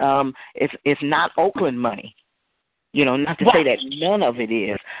other. It's not Oakland money, Not to say that none of it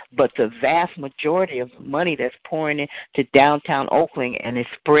is, but the vast majority of the money that's pouring into downtown Oakland, and is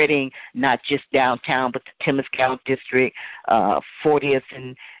spreading not just downtown, but the Temescal district, 40th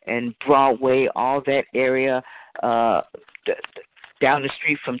and Broadway, all that area. Down the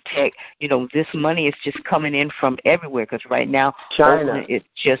street from Tech, this money is just coming in from everywhere, because right now Oakland is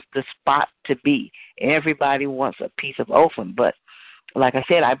just the spot to be. Everybody wants a piece of Oakland, but like I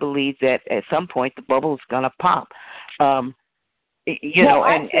said, I believe that at some point the bubble is going to pop. Tina,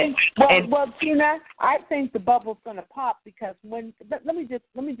 I think the bubble's going to pop because let me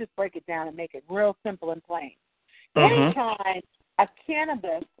just break it down and make it real simple and plain. Anytime a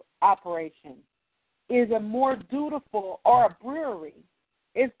cannabis operation is a more dutiful, or a brewery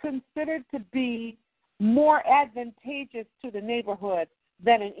is considered to be more advantageous to the neighborhood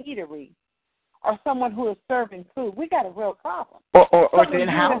than an eatery or someone who is serving food, we got a real problem. Or then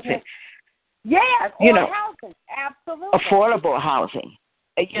housing. Yes, housing, absolutely. Affordable housing.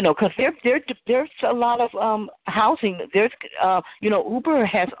 Because there's a lot of housing. There's, Uber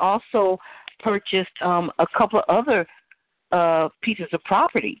has also purchased a couple of other pieces of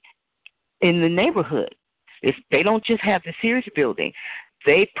property in the neighborhood. They don't just have the Sears building.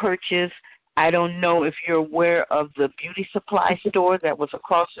 They purchased, I don't know if you're aware of the beauty supply store that was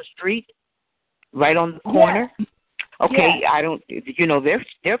across the street, right on the corner. Yes. Okay, yes. I don't,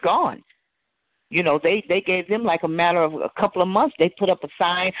 they're gone. They gave them like a matter of a couple of months. They put up a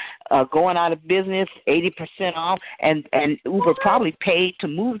sign going out of business, 80% off, and Uber probably paid to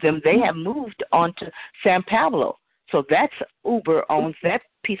move them. They have moved on to San Pablo. So that's Uber owns that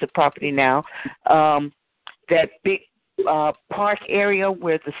piece of property now. That big park area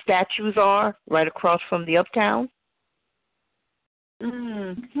where the statues are, right across from the Uptown.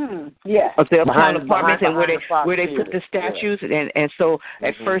 Yeah. Of the Uptown apartments, and where they put the statues, and so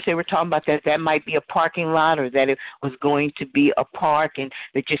at first they were talking about that might be a parking lot, or that it was going to be a park, and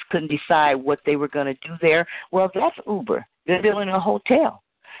they just couldn't decide what they were going to do there. Well, that's Uber. They're building a hotel.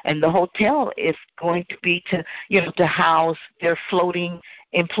 And the hotel is going to be to house their floating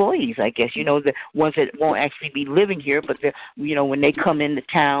employees, I guess, the ones that won't actually be living here, but when they come into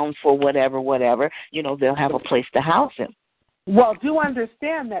town for whatever, they'll have a place to house them. Well, do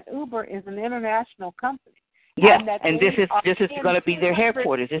understand that Uber is an international company. Yeah, and this is going to be their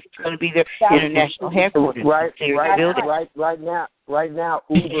headquarters. This is going to be their international headquarters. Right now,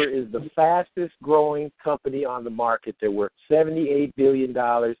 Uber is the fastest growing company on the market. They're worth $78 billion,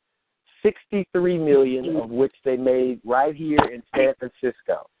 $63 million of which they made right here in San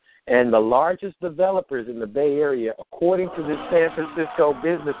Francisco. And the largest developers in the Bay Area, according to the San Francisco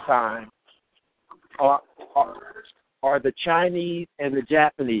Business Times, are the Chinese and the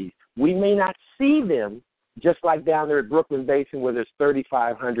Japanese. We may not see them, just like down there at Brooklyn Basin, where there's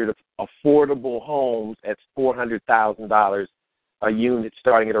 3,500 affordable homes at $400,000 a unit,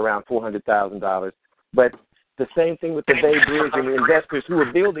 starting at around $400,000. But the same thing with the Bay Bridge and the investors who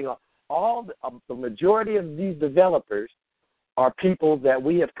are building the majority of these developers are people that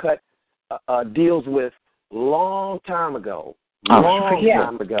we have cut deals with long time ago.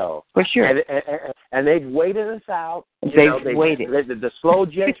 Time ago. For sure. And they've waited us out. They've waited. The slow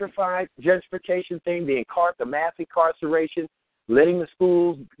gentrification thing, the mass incarceration, letting the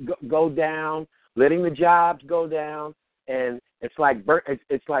schools go down, letting the jobs go down, and it's like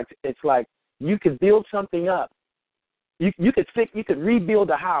you could build something up. You could rebuild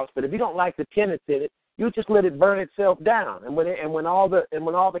a house, but if you don't like the tenants in it, you just let it burn itself down. And when all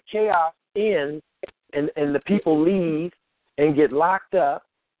the chaos ends and the people leave and get locked up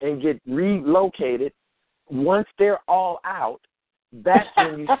and get relocated, once they're all out, that's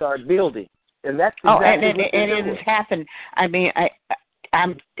when you start building. And that's exactly what they're doing. It has happened. I mean,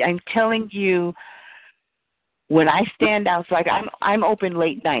 I'm telling you, when I stand out, it's like I'm open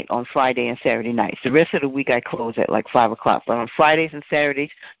late night on Friday and Saturday nights. The rest of the week I close at like 5 o'clock. But on Fridays and Saturdays,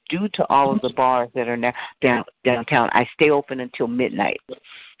 due to all of the bars that are now downtown, I stay open until midnight.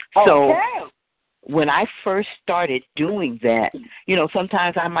 So when I first started doing that,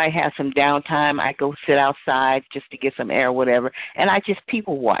 sometimes I might have some downtime. I go sit outside just to get some air or whatever, and I just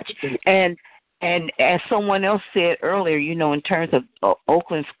people watch. And as someone else said earlier, in terms of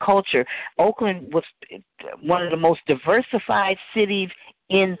Oakland's culture, Oakland was one of the most diversified cities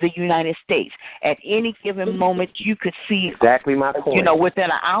in the United States. At any given moment, you could see exactly my point. Within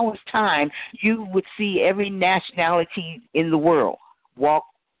an hour's time, you would see every nationality in the world walk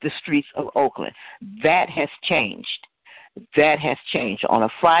the streets of Oakland. That has changed. On a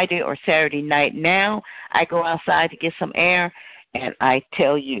Friday or Saturday night now, I go outside to get some air, and I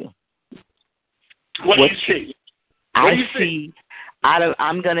tell you, What do you see?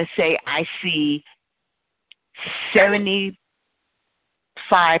 I'm going to say I see 75%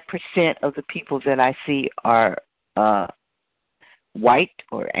 of the people that I see are white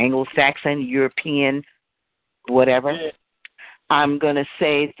or Anglo-Saxon, European, whatever. Yeah. I'm going to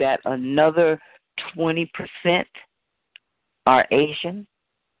say that another 20% are Asian.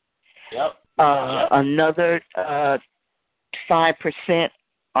 Yep. Another 5%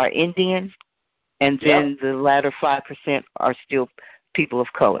 are Indian. And then the latter 5% are still people of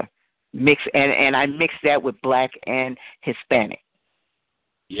color. And I mix that with black and Hispanic.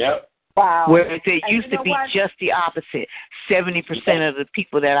 Yep. Wow. Whereas it used to be just the opposite. 70% of the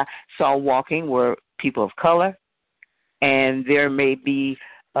people that I saw walking were people of color, and there may be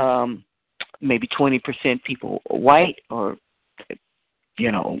maybe 20% people white, or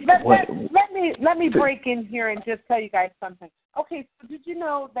Let me break in here and just tell you guys something. Okay, so did you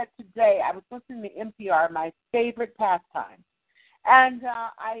know that today I was listening to NPR, my favorite pastime, and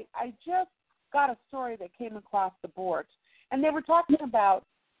I just got a story that came across the board, and they were talking about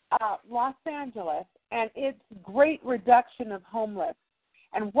Los Angeles and its great reduction of homeless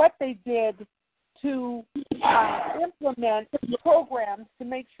and what they did to implement programs to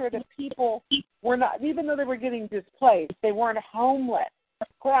make sure that people were not, even though they were getting displaced, they weren't homeless,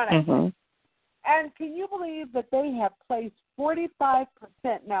 chronic. Mm-hmm. And can you believe that they have placed 45%?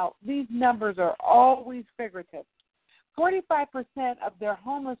 Now, these numbers are always figurative. 45% of their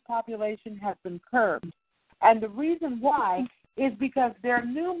homeless population has been curbed. And the reason why is because their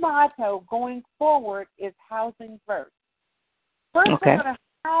new motto going forward is housing first. First, we're going to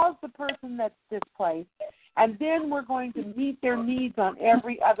house the person that's displaced, and then we're going to meet their needs on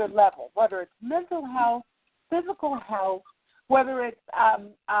every other level, whether it's mental health, physical health, whether it's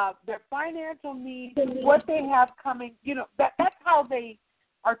their financial needs, what they have coming. That's how they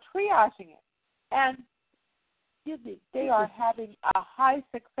are triaging it. And, they are having a high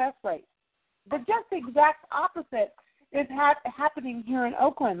success rate. But just the exact opposite is happening here in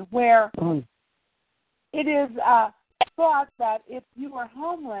Oakland, where it is thought that if you are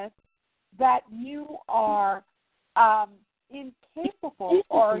homeless, that you are incapable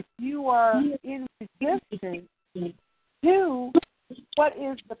or you are in resistance to what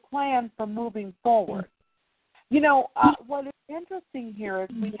is the plan for moving forward. What is interesting here is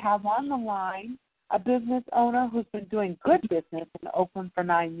we have on the line a business owner who's been doing good business in Oakland for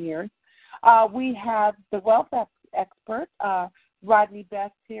 9 years. We have the wealth expert, Rodney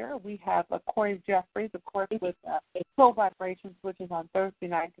Best here. We have Corey Jeffries, of course, with Soul Vibrations, which is on Thursday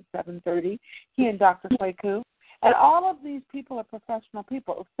night at 7:30. He and Dr. Kwaku. And all of these people are professional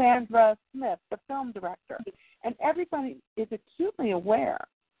people. Sandra Smith, the film director. And everybody is acutely aware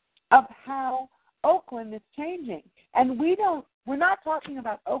of how Oakland is changing. And we're not talking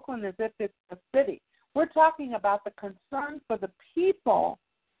about Oakland as if it's a city. We're talking about the concern for the people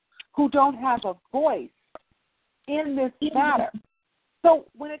who don't have a voice in this matter. So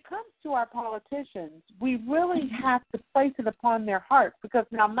when it comes to our politicians, we really have to place it upon their hearts because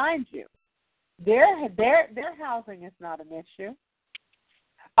now, mind you, their housing is not an issue.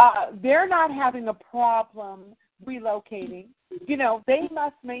 They're not having a problem relocating. You know, they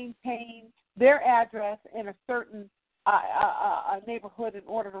must maintain their address in a certain neighborhood in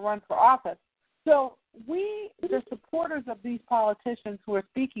order to run for office. So we, the supporters of these politicians who are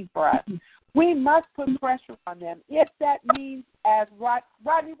speaking for us, we must put pressure on them. If that means, as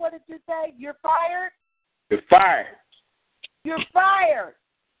Rodney, what did you say? You're fired? You're fired. You're fired.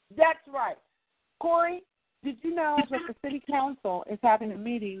 That's right. Corey, did you know that the city council is having a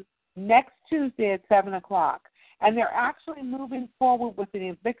meeting next Tuesday at 7 o'clock? And they're actually moving forward with an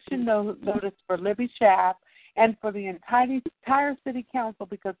eviction notice for Libby Schaaf and for the entire city council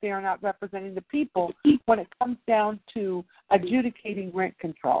because they are not representing the people when it comes down to adjudicating rent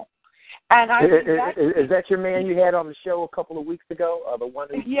control. And is that your man you had on the show a couple of weeks ago? The one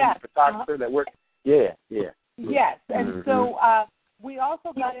who's the photographer that worked? Yeah. Yes, and so we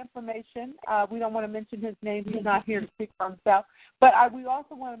also got information. We don't want to mention his name. He's not here to speak for himself. But we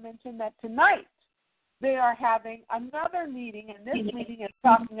also want to mention that tonight they are having another meeting, and this meeting is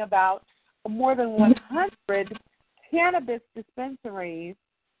talking about more than 100 cannabis dispensaries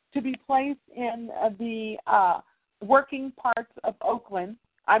to be placed in the working parts of Oakland.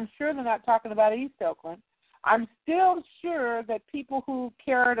 I'm sure they're not talking about East Oakland. I'm still sure that people who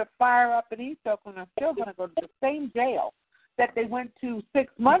carried a fire up in East Oakland are still going to go to the same jail that they went to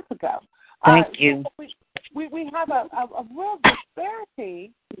 6 months ago. Thank you. We have a real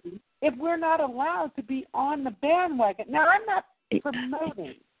disparity if we're not allowed to be on the bandwagon. Now, I'm not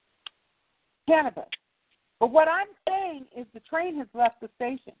promoting cannabis, but what I'm saying is the train has left the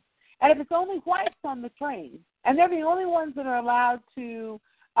station. And if it's only whites on the train, and they're the only ones that are allowed to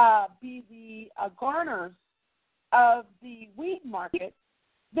be the garners of the weed market,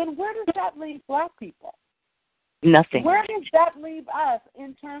 then where does that leave black people? Nothing. Where does that leave us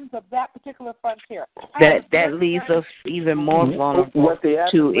in terms of that particular frontier? That leaves us even more vulnerable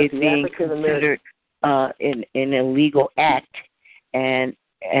to it being considered an illegal act and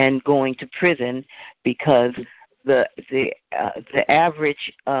going to prison because the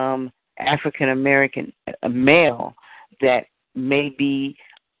average African American male that may be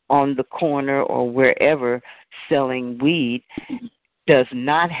on the corner or wherever selling weed does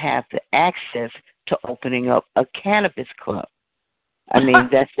not have the access to opening up a cannabis club. I mean,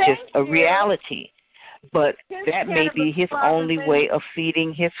 that's just a reality. But that may be his only way of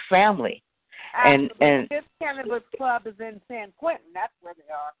feeding his family. And this cannabis club is in San Quentin. That's where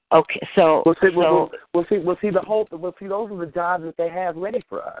they are. Okay, so those are the jobs that they have ready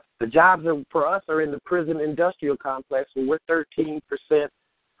for us. The jobs for us are in the prison industrial complex, where we're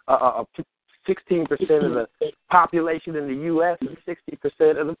 16% of the population in the U.S. and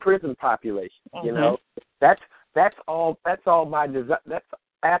 60% of the prison population. Mm-hmm. You know, that's all by design. That's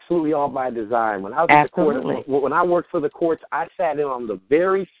absolutely all by design. When I was at the court, when I worked for the courts, I sat in on the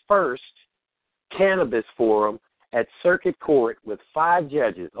very first cannabis forum at Circuit Court with 5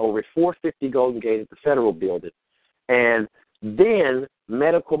 judges over at 450 Golden Gate at the Federal Building, and then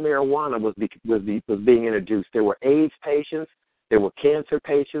medical marijuana was being introduced. There were AIDS patients. There were cancer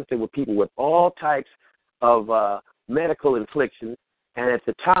patients. There were people with all types of medical afflictions. And at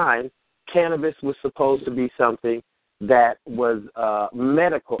the time, cannabis was supposed to be something that was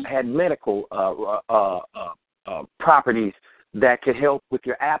had medical properties that could help with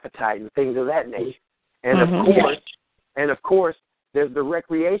your appetite and things of that nature. And of course, there's the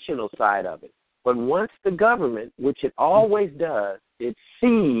recreational side of it. But once the government, which it always does, it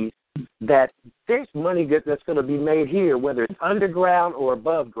sees that there's money that's going to be made here, whether it's underground or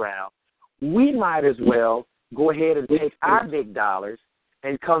above ground, we might as well go ahead and take our big dollars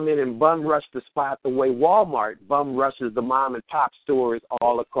and come in and bum rush the spot the way Walmart bum rushes the mom and pop stores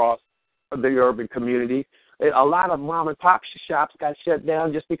all across the urban communities. A lot of mom and pop shops got shut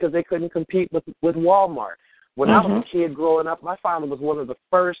down just because they couldn't compete with Walmart. When I was a kid growing up, my father was one of the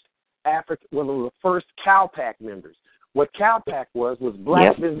first CalPAC members. What CalPAC was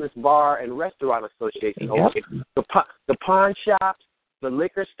Black Business Bar and Restaurant Association. The pawn shops, the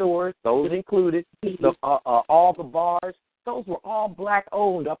liquor stores, those included, all the bars, those were all black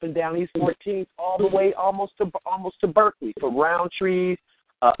owned up and down East 14th, all the way almost to Berkeley, from Roundtree's,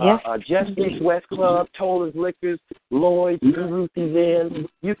 Justice West Club, Toland's Liquors, Lloyd's, Ruthie's Inn.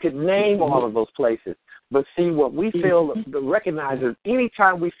 You could name all of those places. But see, what we fail to recognize is any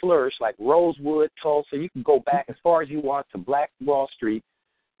time we flourish, like Rosewood, Tulsa, you can go back as far as you want to Black Wall Street,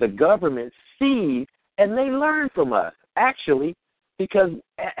 the government sees and they learn from us, actually, because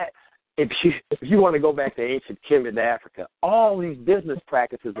if you want to go back to ancient Kemet, Africa, all these business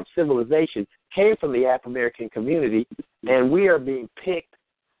practices of civilization came from the Afro-American community, and we are being picked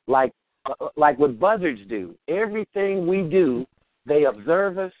like what buzzards do. Everything we do, they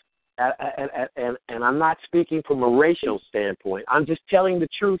observe us, and I'm not speaking from a racial standpoint. I'm just telling the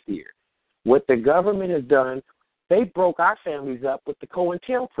truth here. What the government has done, they broke our families up with the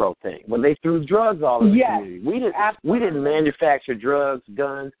COINTELPRO thing when they threw drugs all over the community. We didn't manufacture drugs,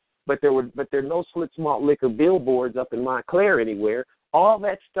 guns, but there are no slick malt liquor billboards up in Montclair anywhere. All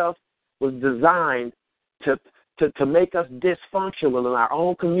that stuff was designed to make us dysfunctional in our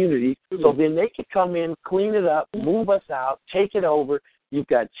own community, so then they could come in, clean it up, move us out, take it over. You've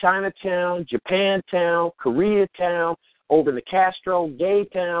got Chinatown, Japantown, Koreatown, over in the Castro,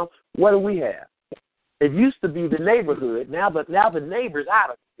 Gaytown. What do we have? It used to be the neighborhood. Now the neighbor's out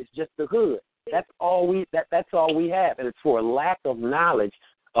of it. It's just the hood. That's all we have, and it's for a lack of knowledge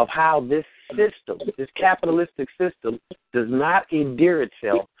of how this system, this capitalistic system, does not endear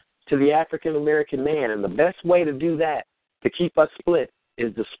itself to the African American man. And the best way to do that, to keep us split,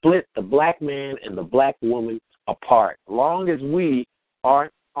 is to split the black man and the black woman apart. As long as we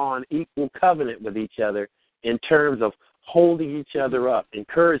aren't on equal covenant with each other in terms of holding each other up,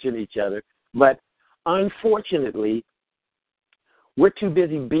 encouraging each other. But unfortunately, we're too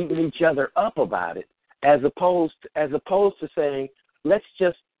busy beating each other up about it, as opposed to saying, let's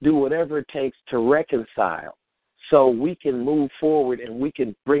just do whatever it takes to reconcile so we can move forward and we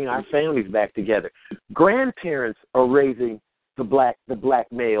can bring our families back together. Grandparents are raising the black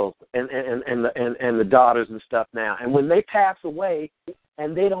males and the daughters and stuff now. And when they pass away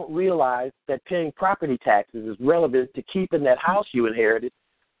and they don't realize that paying property taxes is relevant to keeping that house you inherited,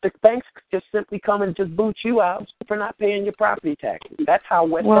 the banks just simply come and just boot you out for not paying your property taxes. That's how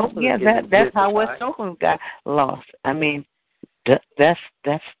West Oakland that's how West Oakland got lost. I mean, that's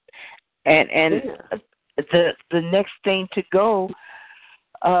the next thing to go.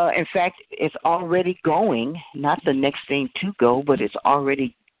 In fact, it's already going. Not the next thing to go, but it's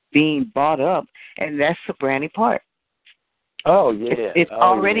already being bought up, and that's Sobrani Park. Oh yeah, it's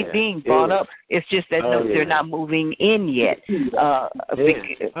already being bought up. It's just that they're not moving in yet. But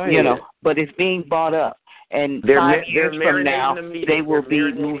it's being bought up, and 5 years from now they will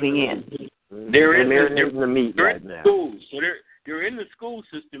be moving in. They're marinating the meat right now. Schools. So they're in the school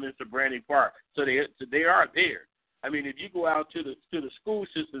system in Sobrani Park. So they are there. I mean, if you go out to the school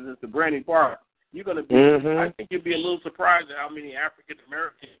systems in Sobrani Park, you're going to be. I think you'll be a little surprised at how many African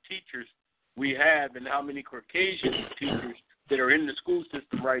American teachers we have and how many Caucasian teachers that are in the school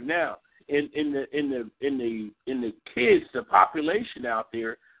system right now. In the kids, the population out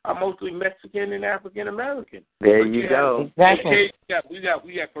there are mostly Mexican and African American. There you go. Exactly. We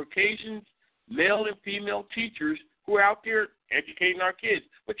got Caucasians, male and female teachers who are out there educating our kids.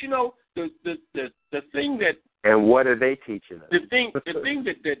 But the thing that. And what are they teaching us? The thing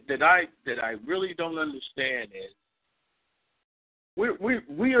that I really don't understand is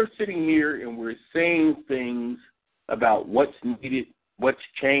we are sitting here and we're saying things about what's needed, what's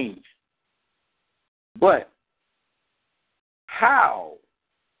changed. But how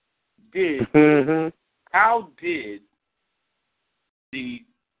did the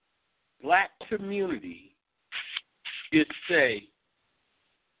black community just say,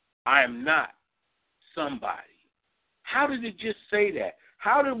 I am not somebody? How did it just say that?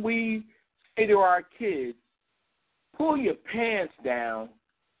 How did we say to our kids, pull your pants down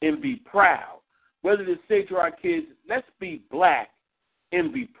and be proud? Whether to say to our kids, let's be black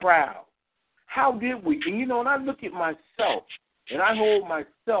and be proud. How did we? And, and I look at myself, and I hold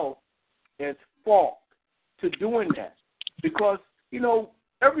myself as fault to doing that. Because,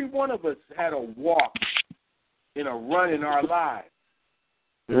 every one of us had a walk and a run in our lives.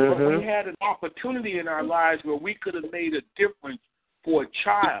 But we had an opportunity in our lives where we could have made a difference for a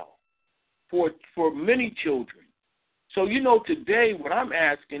child, for many children. So, today what I'm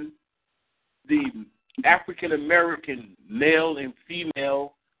asking the African-American male and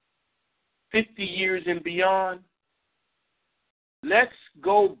female, 50 years and beyond, let's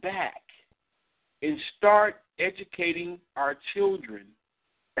go back and start educating our children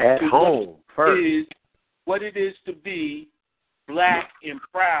at home first. What it is to be black and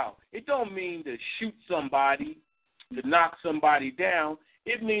proud. It don't mean to shoot somebody, to knock somebody down.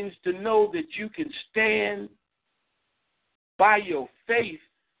 It means to know that you can stand by your faith,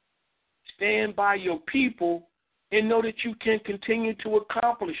 stand by your people, and know that you can continue to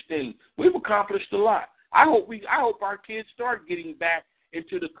accomplish things. We've accomplished a lot. I hope our kids start getting back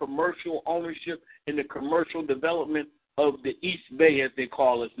into the commercial ownership and the commercial development of the East Bay, as they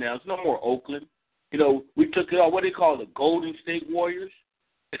call us now. It's no more Oakland. We took it all, what they call the Golden State Warriors.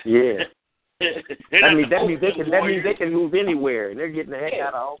 Yeah. That means they can move anywhere, and they're getting the heck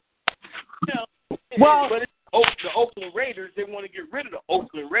out of home. Well, but the Oakland Raiders, they want to get rid of the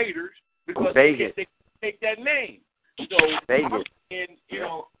Oakland Raiders because they take that name. So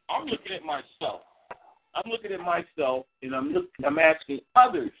I'm looking at myself. And I'm asking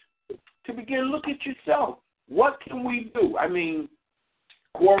others to begin to look at yourself. What can we do? I mean,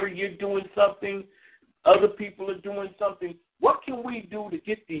 Corey, you're doing something. Other people are doing something. What can we do to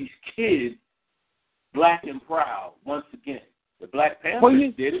get these kids black and proud once again? The Black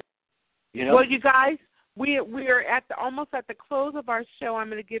Panthers did it. Well, you guys, we are almost at the close of our show. I'm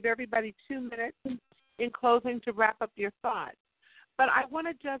going to give everybody 2 minutes in closing to wrap up your thoughts. But I want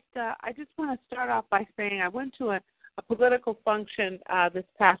to I just want to start off by saying I went to a political function this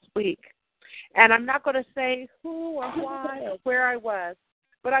past week, and I'm not going to say who or why or where I was,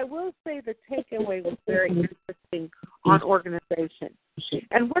 but I will say the takeaway was very interesting on organization.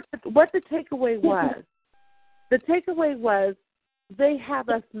 And what the takeaway was? The takeaway was they have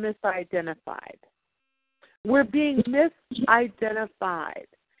us misidentified. We're being misidentified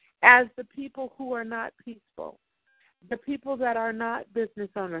as the people who are not peaceful, the people that are not business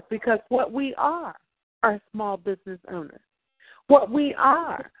owners, because what we are small business owners. What we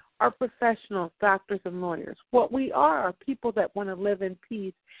are professionals, doctors and lawyers. What we are people that want to live in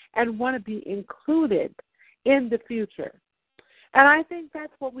peace and want to be included in the future. And I think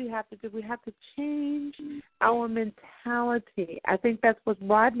that's what we have to do. We have to change our mentality. I think that's what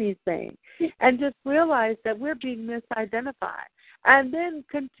Rodney's saying. And just realize that we're being misidentified. And then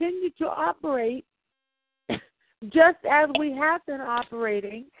continue to operate just as we have been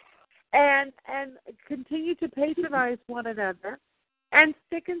operating and continue to patronize one another and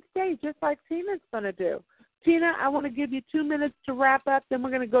stick and stay, just like Tina's going to do. Tina, I want to give you 2 minutes to wrap up. Then we're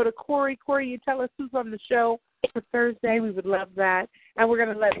going to go to Corey. Corey, you tell us who's on the show for Thursday. We would love that. And we're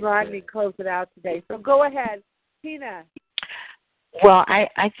going to let Rodney close it out today. So go ahead, Tina. Well,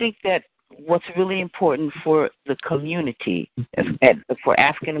 I think that what's really important for the community, for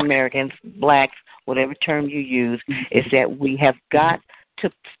African Americans, blacks, whatever term you use, is that we have got to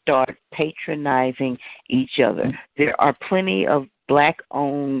start patronizing each other. There are plenty of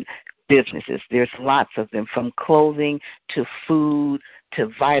black-owned businesses. There's lots of them, from clothing to food to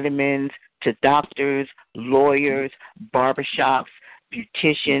vitamins to doctors, lawyers, barbershops,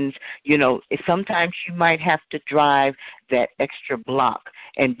 beauticians. Sometimes you might have to drive that extra block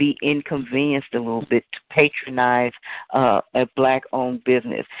and be inconvenienced a little bit to patronize a black-owned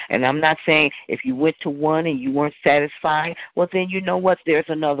business. And I'm not saying if you went to one and you weren't satisfied, well, then you know what? There's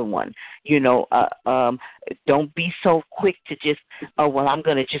another one. Don't be so quick to just, I'm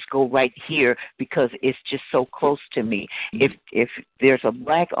going to just go right here because it's just so close to me. If there's a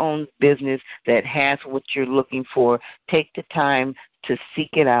black-owned business that has what you're looking for, take the time to seek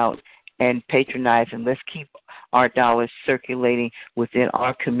it out and patronize, and let's keep our dollars circulating within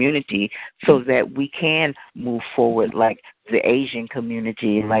our community so that we can move forward, like the Asian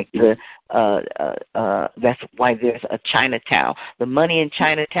community, like that's why there's a Chinatown. The money in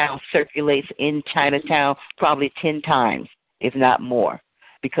Chinatown circulates in Chinatown probably 10 times, if not more,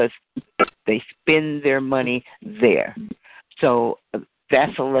 because they spend their money there. So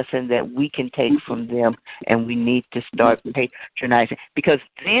that's a lesson that we can take from them, and we need to start patronizing. Because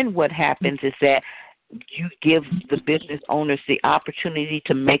then what happens is that you give the business owners the opportunity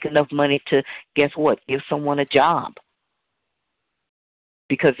to make enough money to, guess what, give someone a job,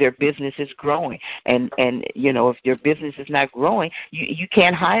 because their business is growing. And if your business is not growing, you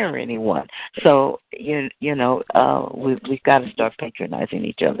can't hire anyone. So, we've got to start patronizing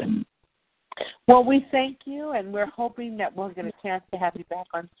each other. Well, we thank you, and we're hoping that we'll get a chance to have you back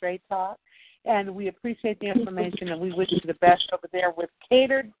on Straight Talk. And we appreciate the information, and we wish you the best over there with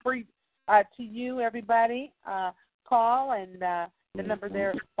catered for to you, everybody. Call, and the number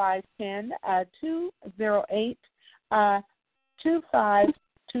there is 510-208-2522.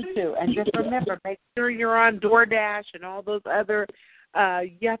 And just remember, make sure you're on DoorDash and all those other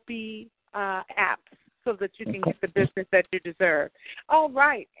yuppie apps, so that you can get the business that you deserve. All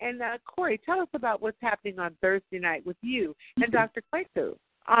right. And, Corey, tell us about what's happening on Thursday night with you and Dr. Kwaku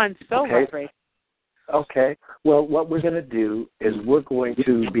on Soul Radio. Okay. Well, what we're going to do is we're going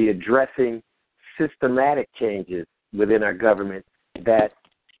to be addressing systematic changes within our government that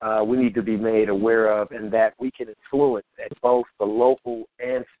we need to be made aware of and that we can influence at both the local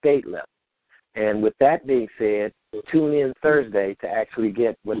and state level. And with that being said, tune in Thursday to actually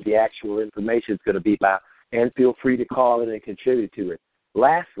get what the actual information is going to be about, and feel free to call in and contribute to it.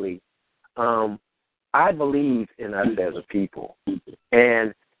 Lastly, I believe in us as a people,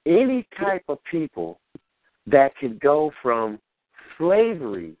 and any type of people that can go from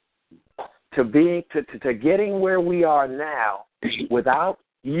slavery to getting where we are now without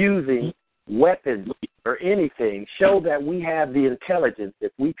using weapons or anything show that we have the intelligence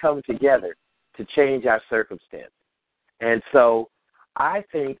if we come together to change our circumstances. And so I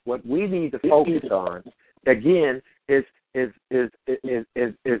think what we need to focus on, again, is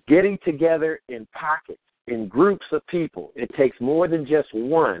getting together in pockets, in groups of people. It takes more than just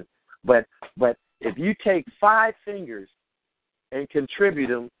one, but if you take 5 fingers and contribute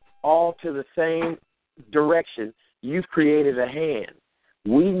them all to the same direction, you've created a hand.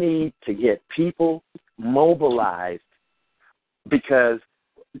 We need to get people mobilized because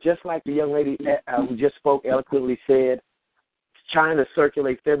just like the young lady who just spoke eloquently said, China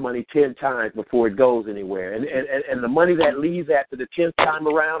circulates their money 10 times before it goes anywhere. And the money that leaves after the 10th time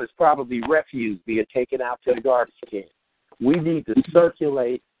around is probably refuse being taken out to the garbage can. We need to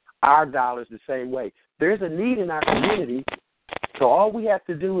circulate our dollars the same way. There's a need in our community, so all we have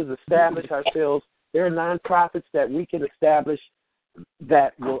to do is establish ourselves. There are nonprofits that we can establish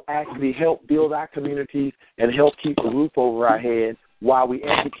that will actually help build our communities and help keep a roof over our heads while we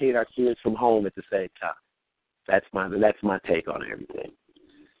educate our kids from home at the same time. That's my take on everything.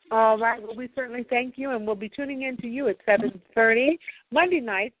 All right. Well, we certainly thank you, and we'll be tuning in to you at 7:30 Monday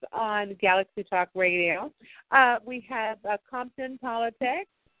nights on Galaxy Talk Radio. We have Compton Politics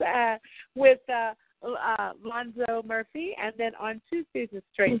with Lonzo Murphy, and then on Tuesdays is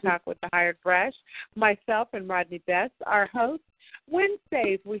Straight Talk with the Hired Fresh, myself and Rodney Best, our host.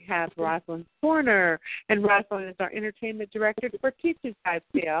 Wednesdays we have Rosalind Horner, and Rosalind is our entertainment director for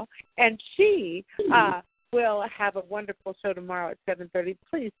T25CL, and she will have a wonderful show tomorrow at 7:30.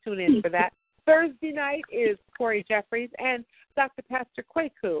 Please tune in for that. Thursday night is Corey Jeffries and Dr. Pastor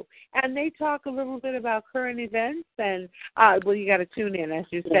Kwaku, and they talk a little bit about current events, and, you got to tune in, as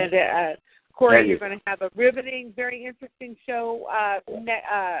you said. Corey, you're going to have a riveting, very interesting show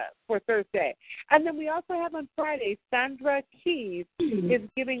for Thursday. And then we also have on Friday, Sandra Keys is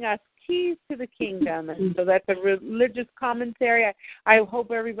giving us Keys to the Kingdom. And so that's a religious commentary. I hope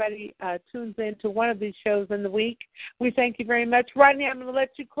everybody tunes in to one of these shows in the week. We thank you very much. Rodney, I'm going to let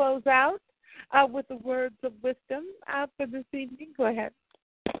you close out with the words of wisdom for this evening. Go ahead.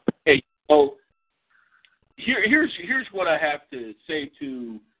 Hey, here's what I have to say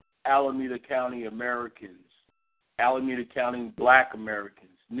to Alameda County Americans, Alameda County Black Americans,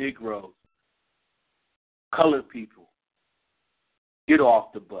 Negroes, colored people. Get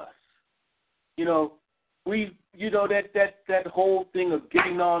off the bus. That whole thing of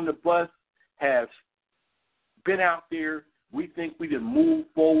getting on the bus has been out there. We think we can move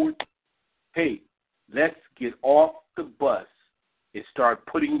forward. Hey, let's get off the bus and start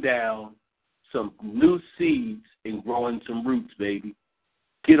putting down some new seeds and growing some roots, baby.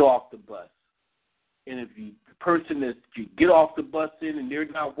 Get off the bus. And if the person that you get off the bus in and they're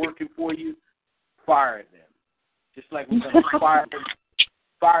not working for you, fire them. Just like we're going to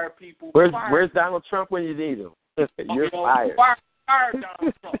fire people. Where's Donald Trump when you need him? You're fired. Fire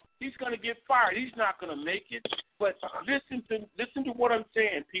Donald Trump. He's going to get fired. He's not going to make it. But listen to what I'm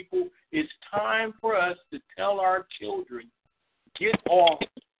saying, people. It's time for us to tell our children, get off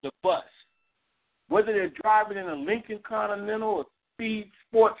the bus. Whether they're driving in a Lincoln Continental, a speed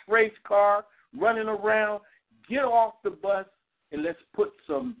sports race car, running around, get off the bus and let's put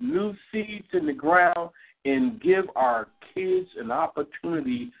some new seeds in the ground and give our kids an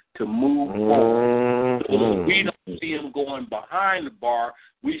opportunity to move forward. So we don't see them going behind the bar.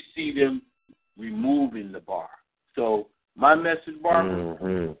 We see them removing the bar. So my message,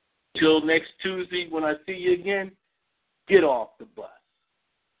 Barbara, till next Tuesday when I see you again, get off the bus.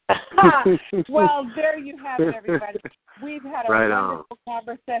 Well, there you have it, everybody. We've had a wonderful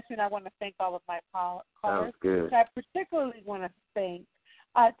conversation. I want to thank all of my callers. I particularly want to thank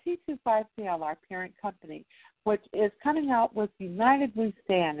T25CL, our parent company, which is coming out with United We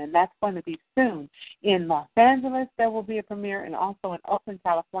Stand, and that's going to be soon. In Los Angeles, there will be a premiere, and also in Oakland,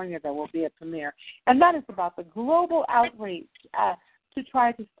 California, there will be a premiere. And that is about the global outreach to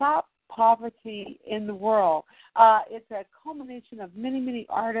try to stop poverty in the world. It's a culmination of many, many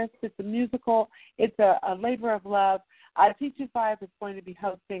artists. It's a musical. It's a labor of love. T25 is going to be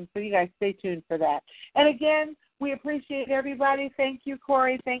hosting, so you guys stay tuned for that. And again, we appreciate everybody. Thank you,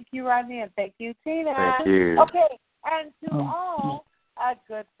 Corey. Thank you, Rodney. And thank you, Tina. Thank you. Okay, and to all, a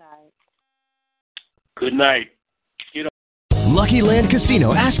good night. Good night. Lucky Land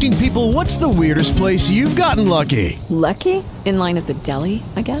Casino, asking people, what's the weirdest place you've gotten lucky? Lucky? In line at the deli,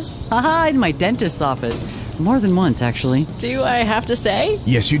 I guess? Aha, in my dentist's office. More than once, actually. Do I have to say?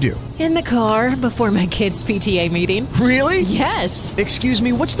 Yes, you do. In the car before my kids' PTA meeting. Really? Yes. Excuse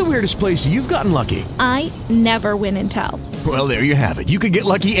me, what's the weirdest place you've gotten lucky? I never win and tell. Well, there you have it. You can get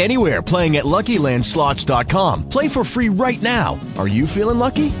lucky anywhere, playing at LuckyLandSlots.com. Play for free right now. Are you feeling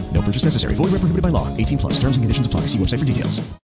lucky? No purchase necessary. Void where prohibited by law. 18 plus. Terms and conditions apply. See website for details.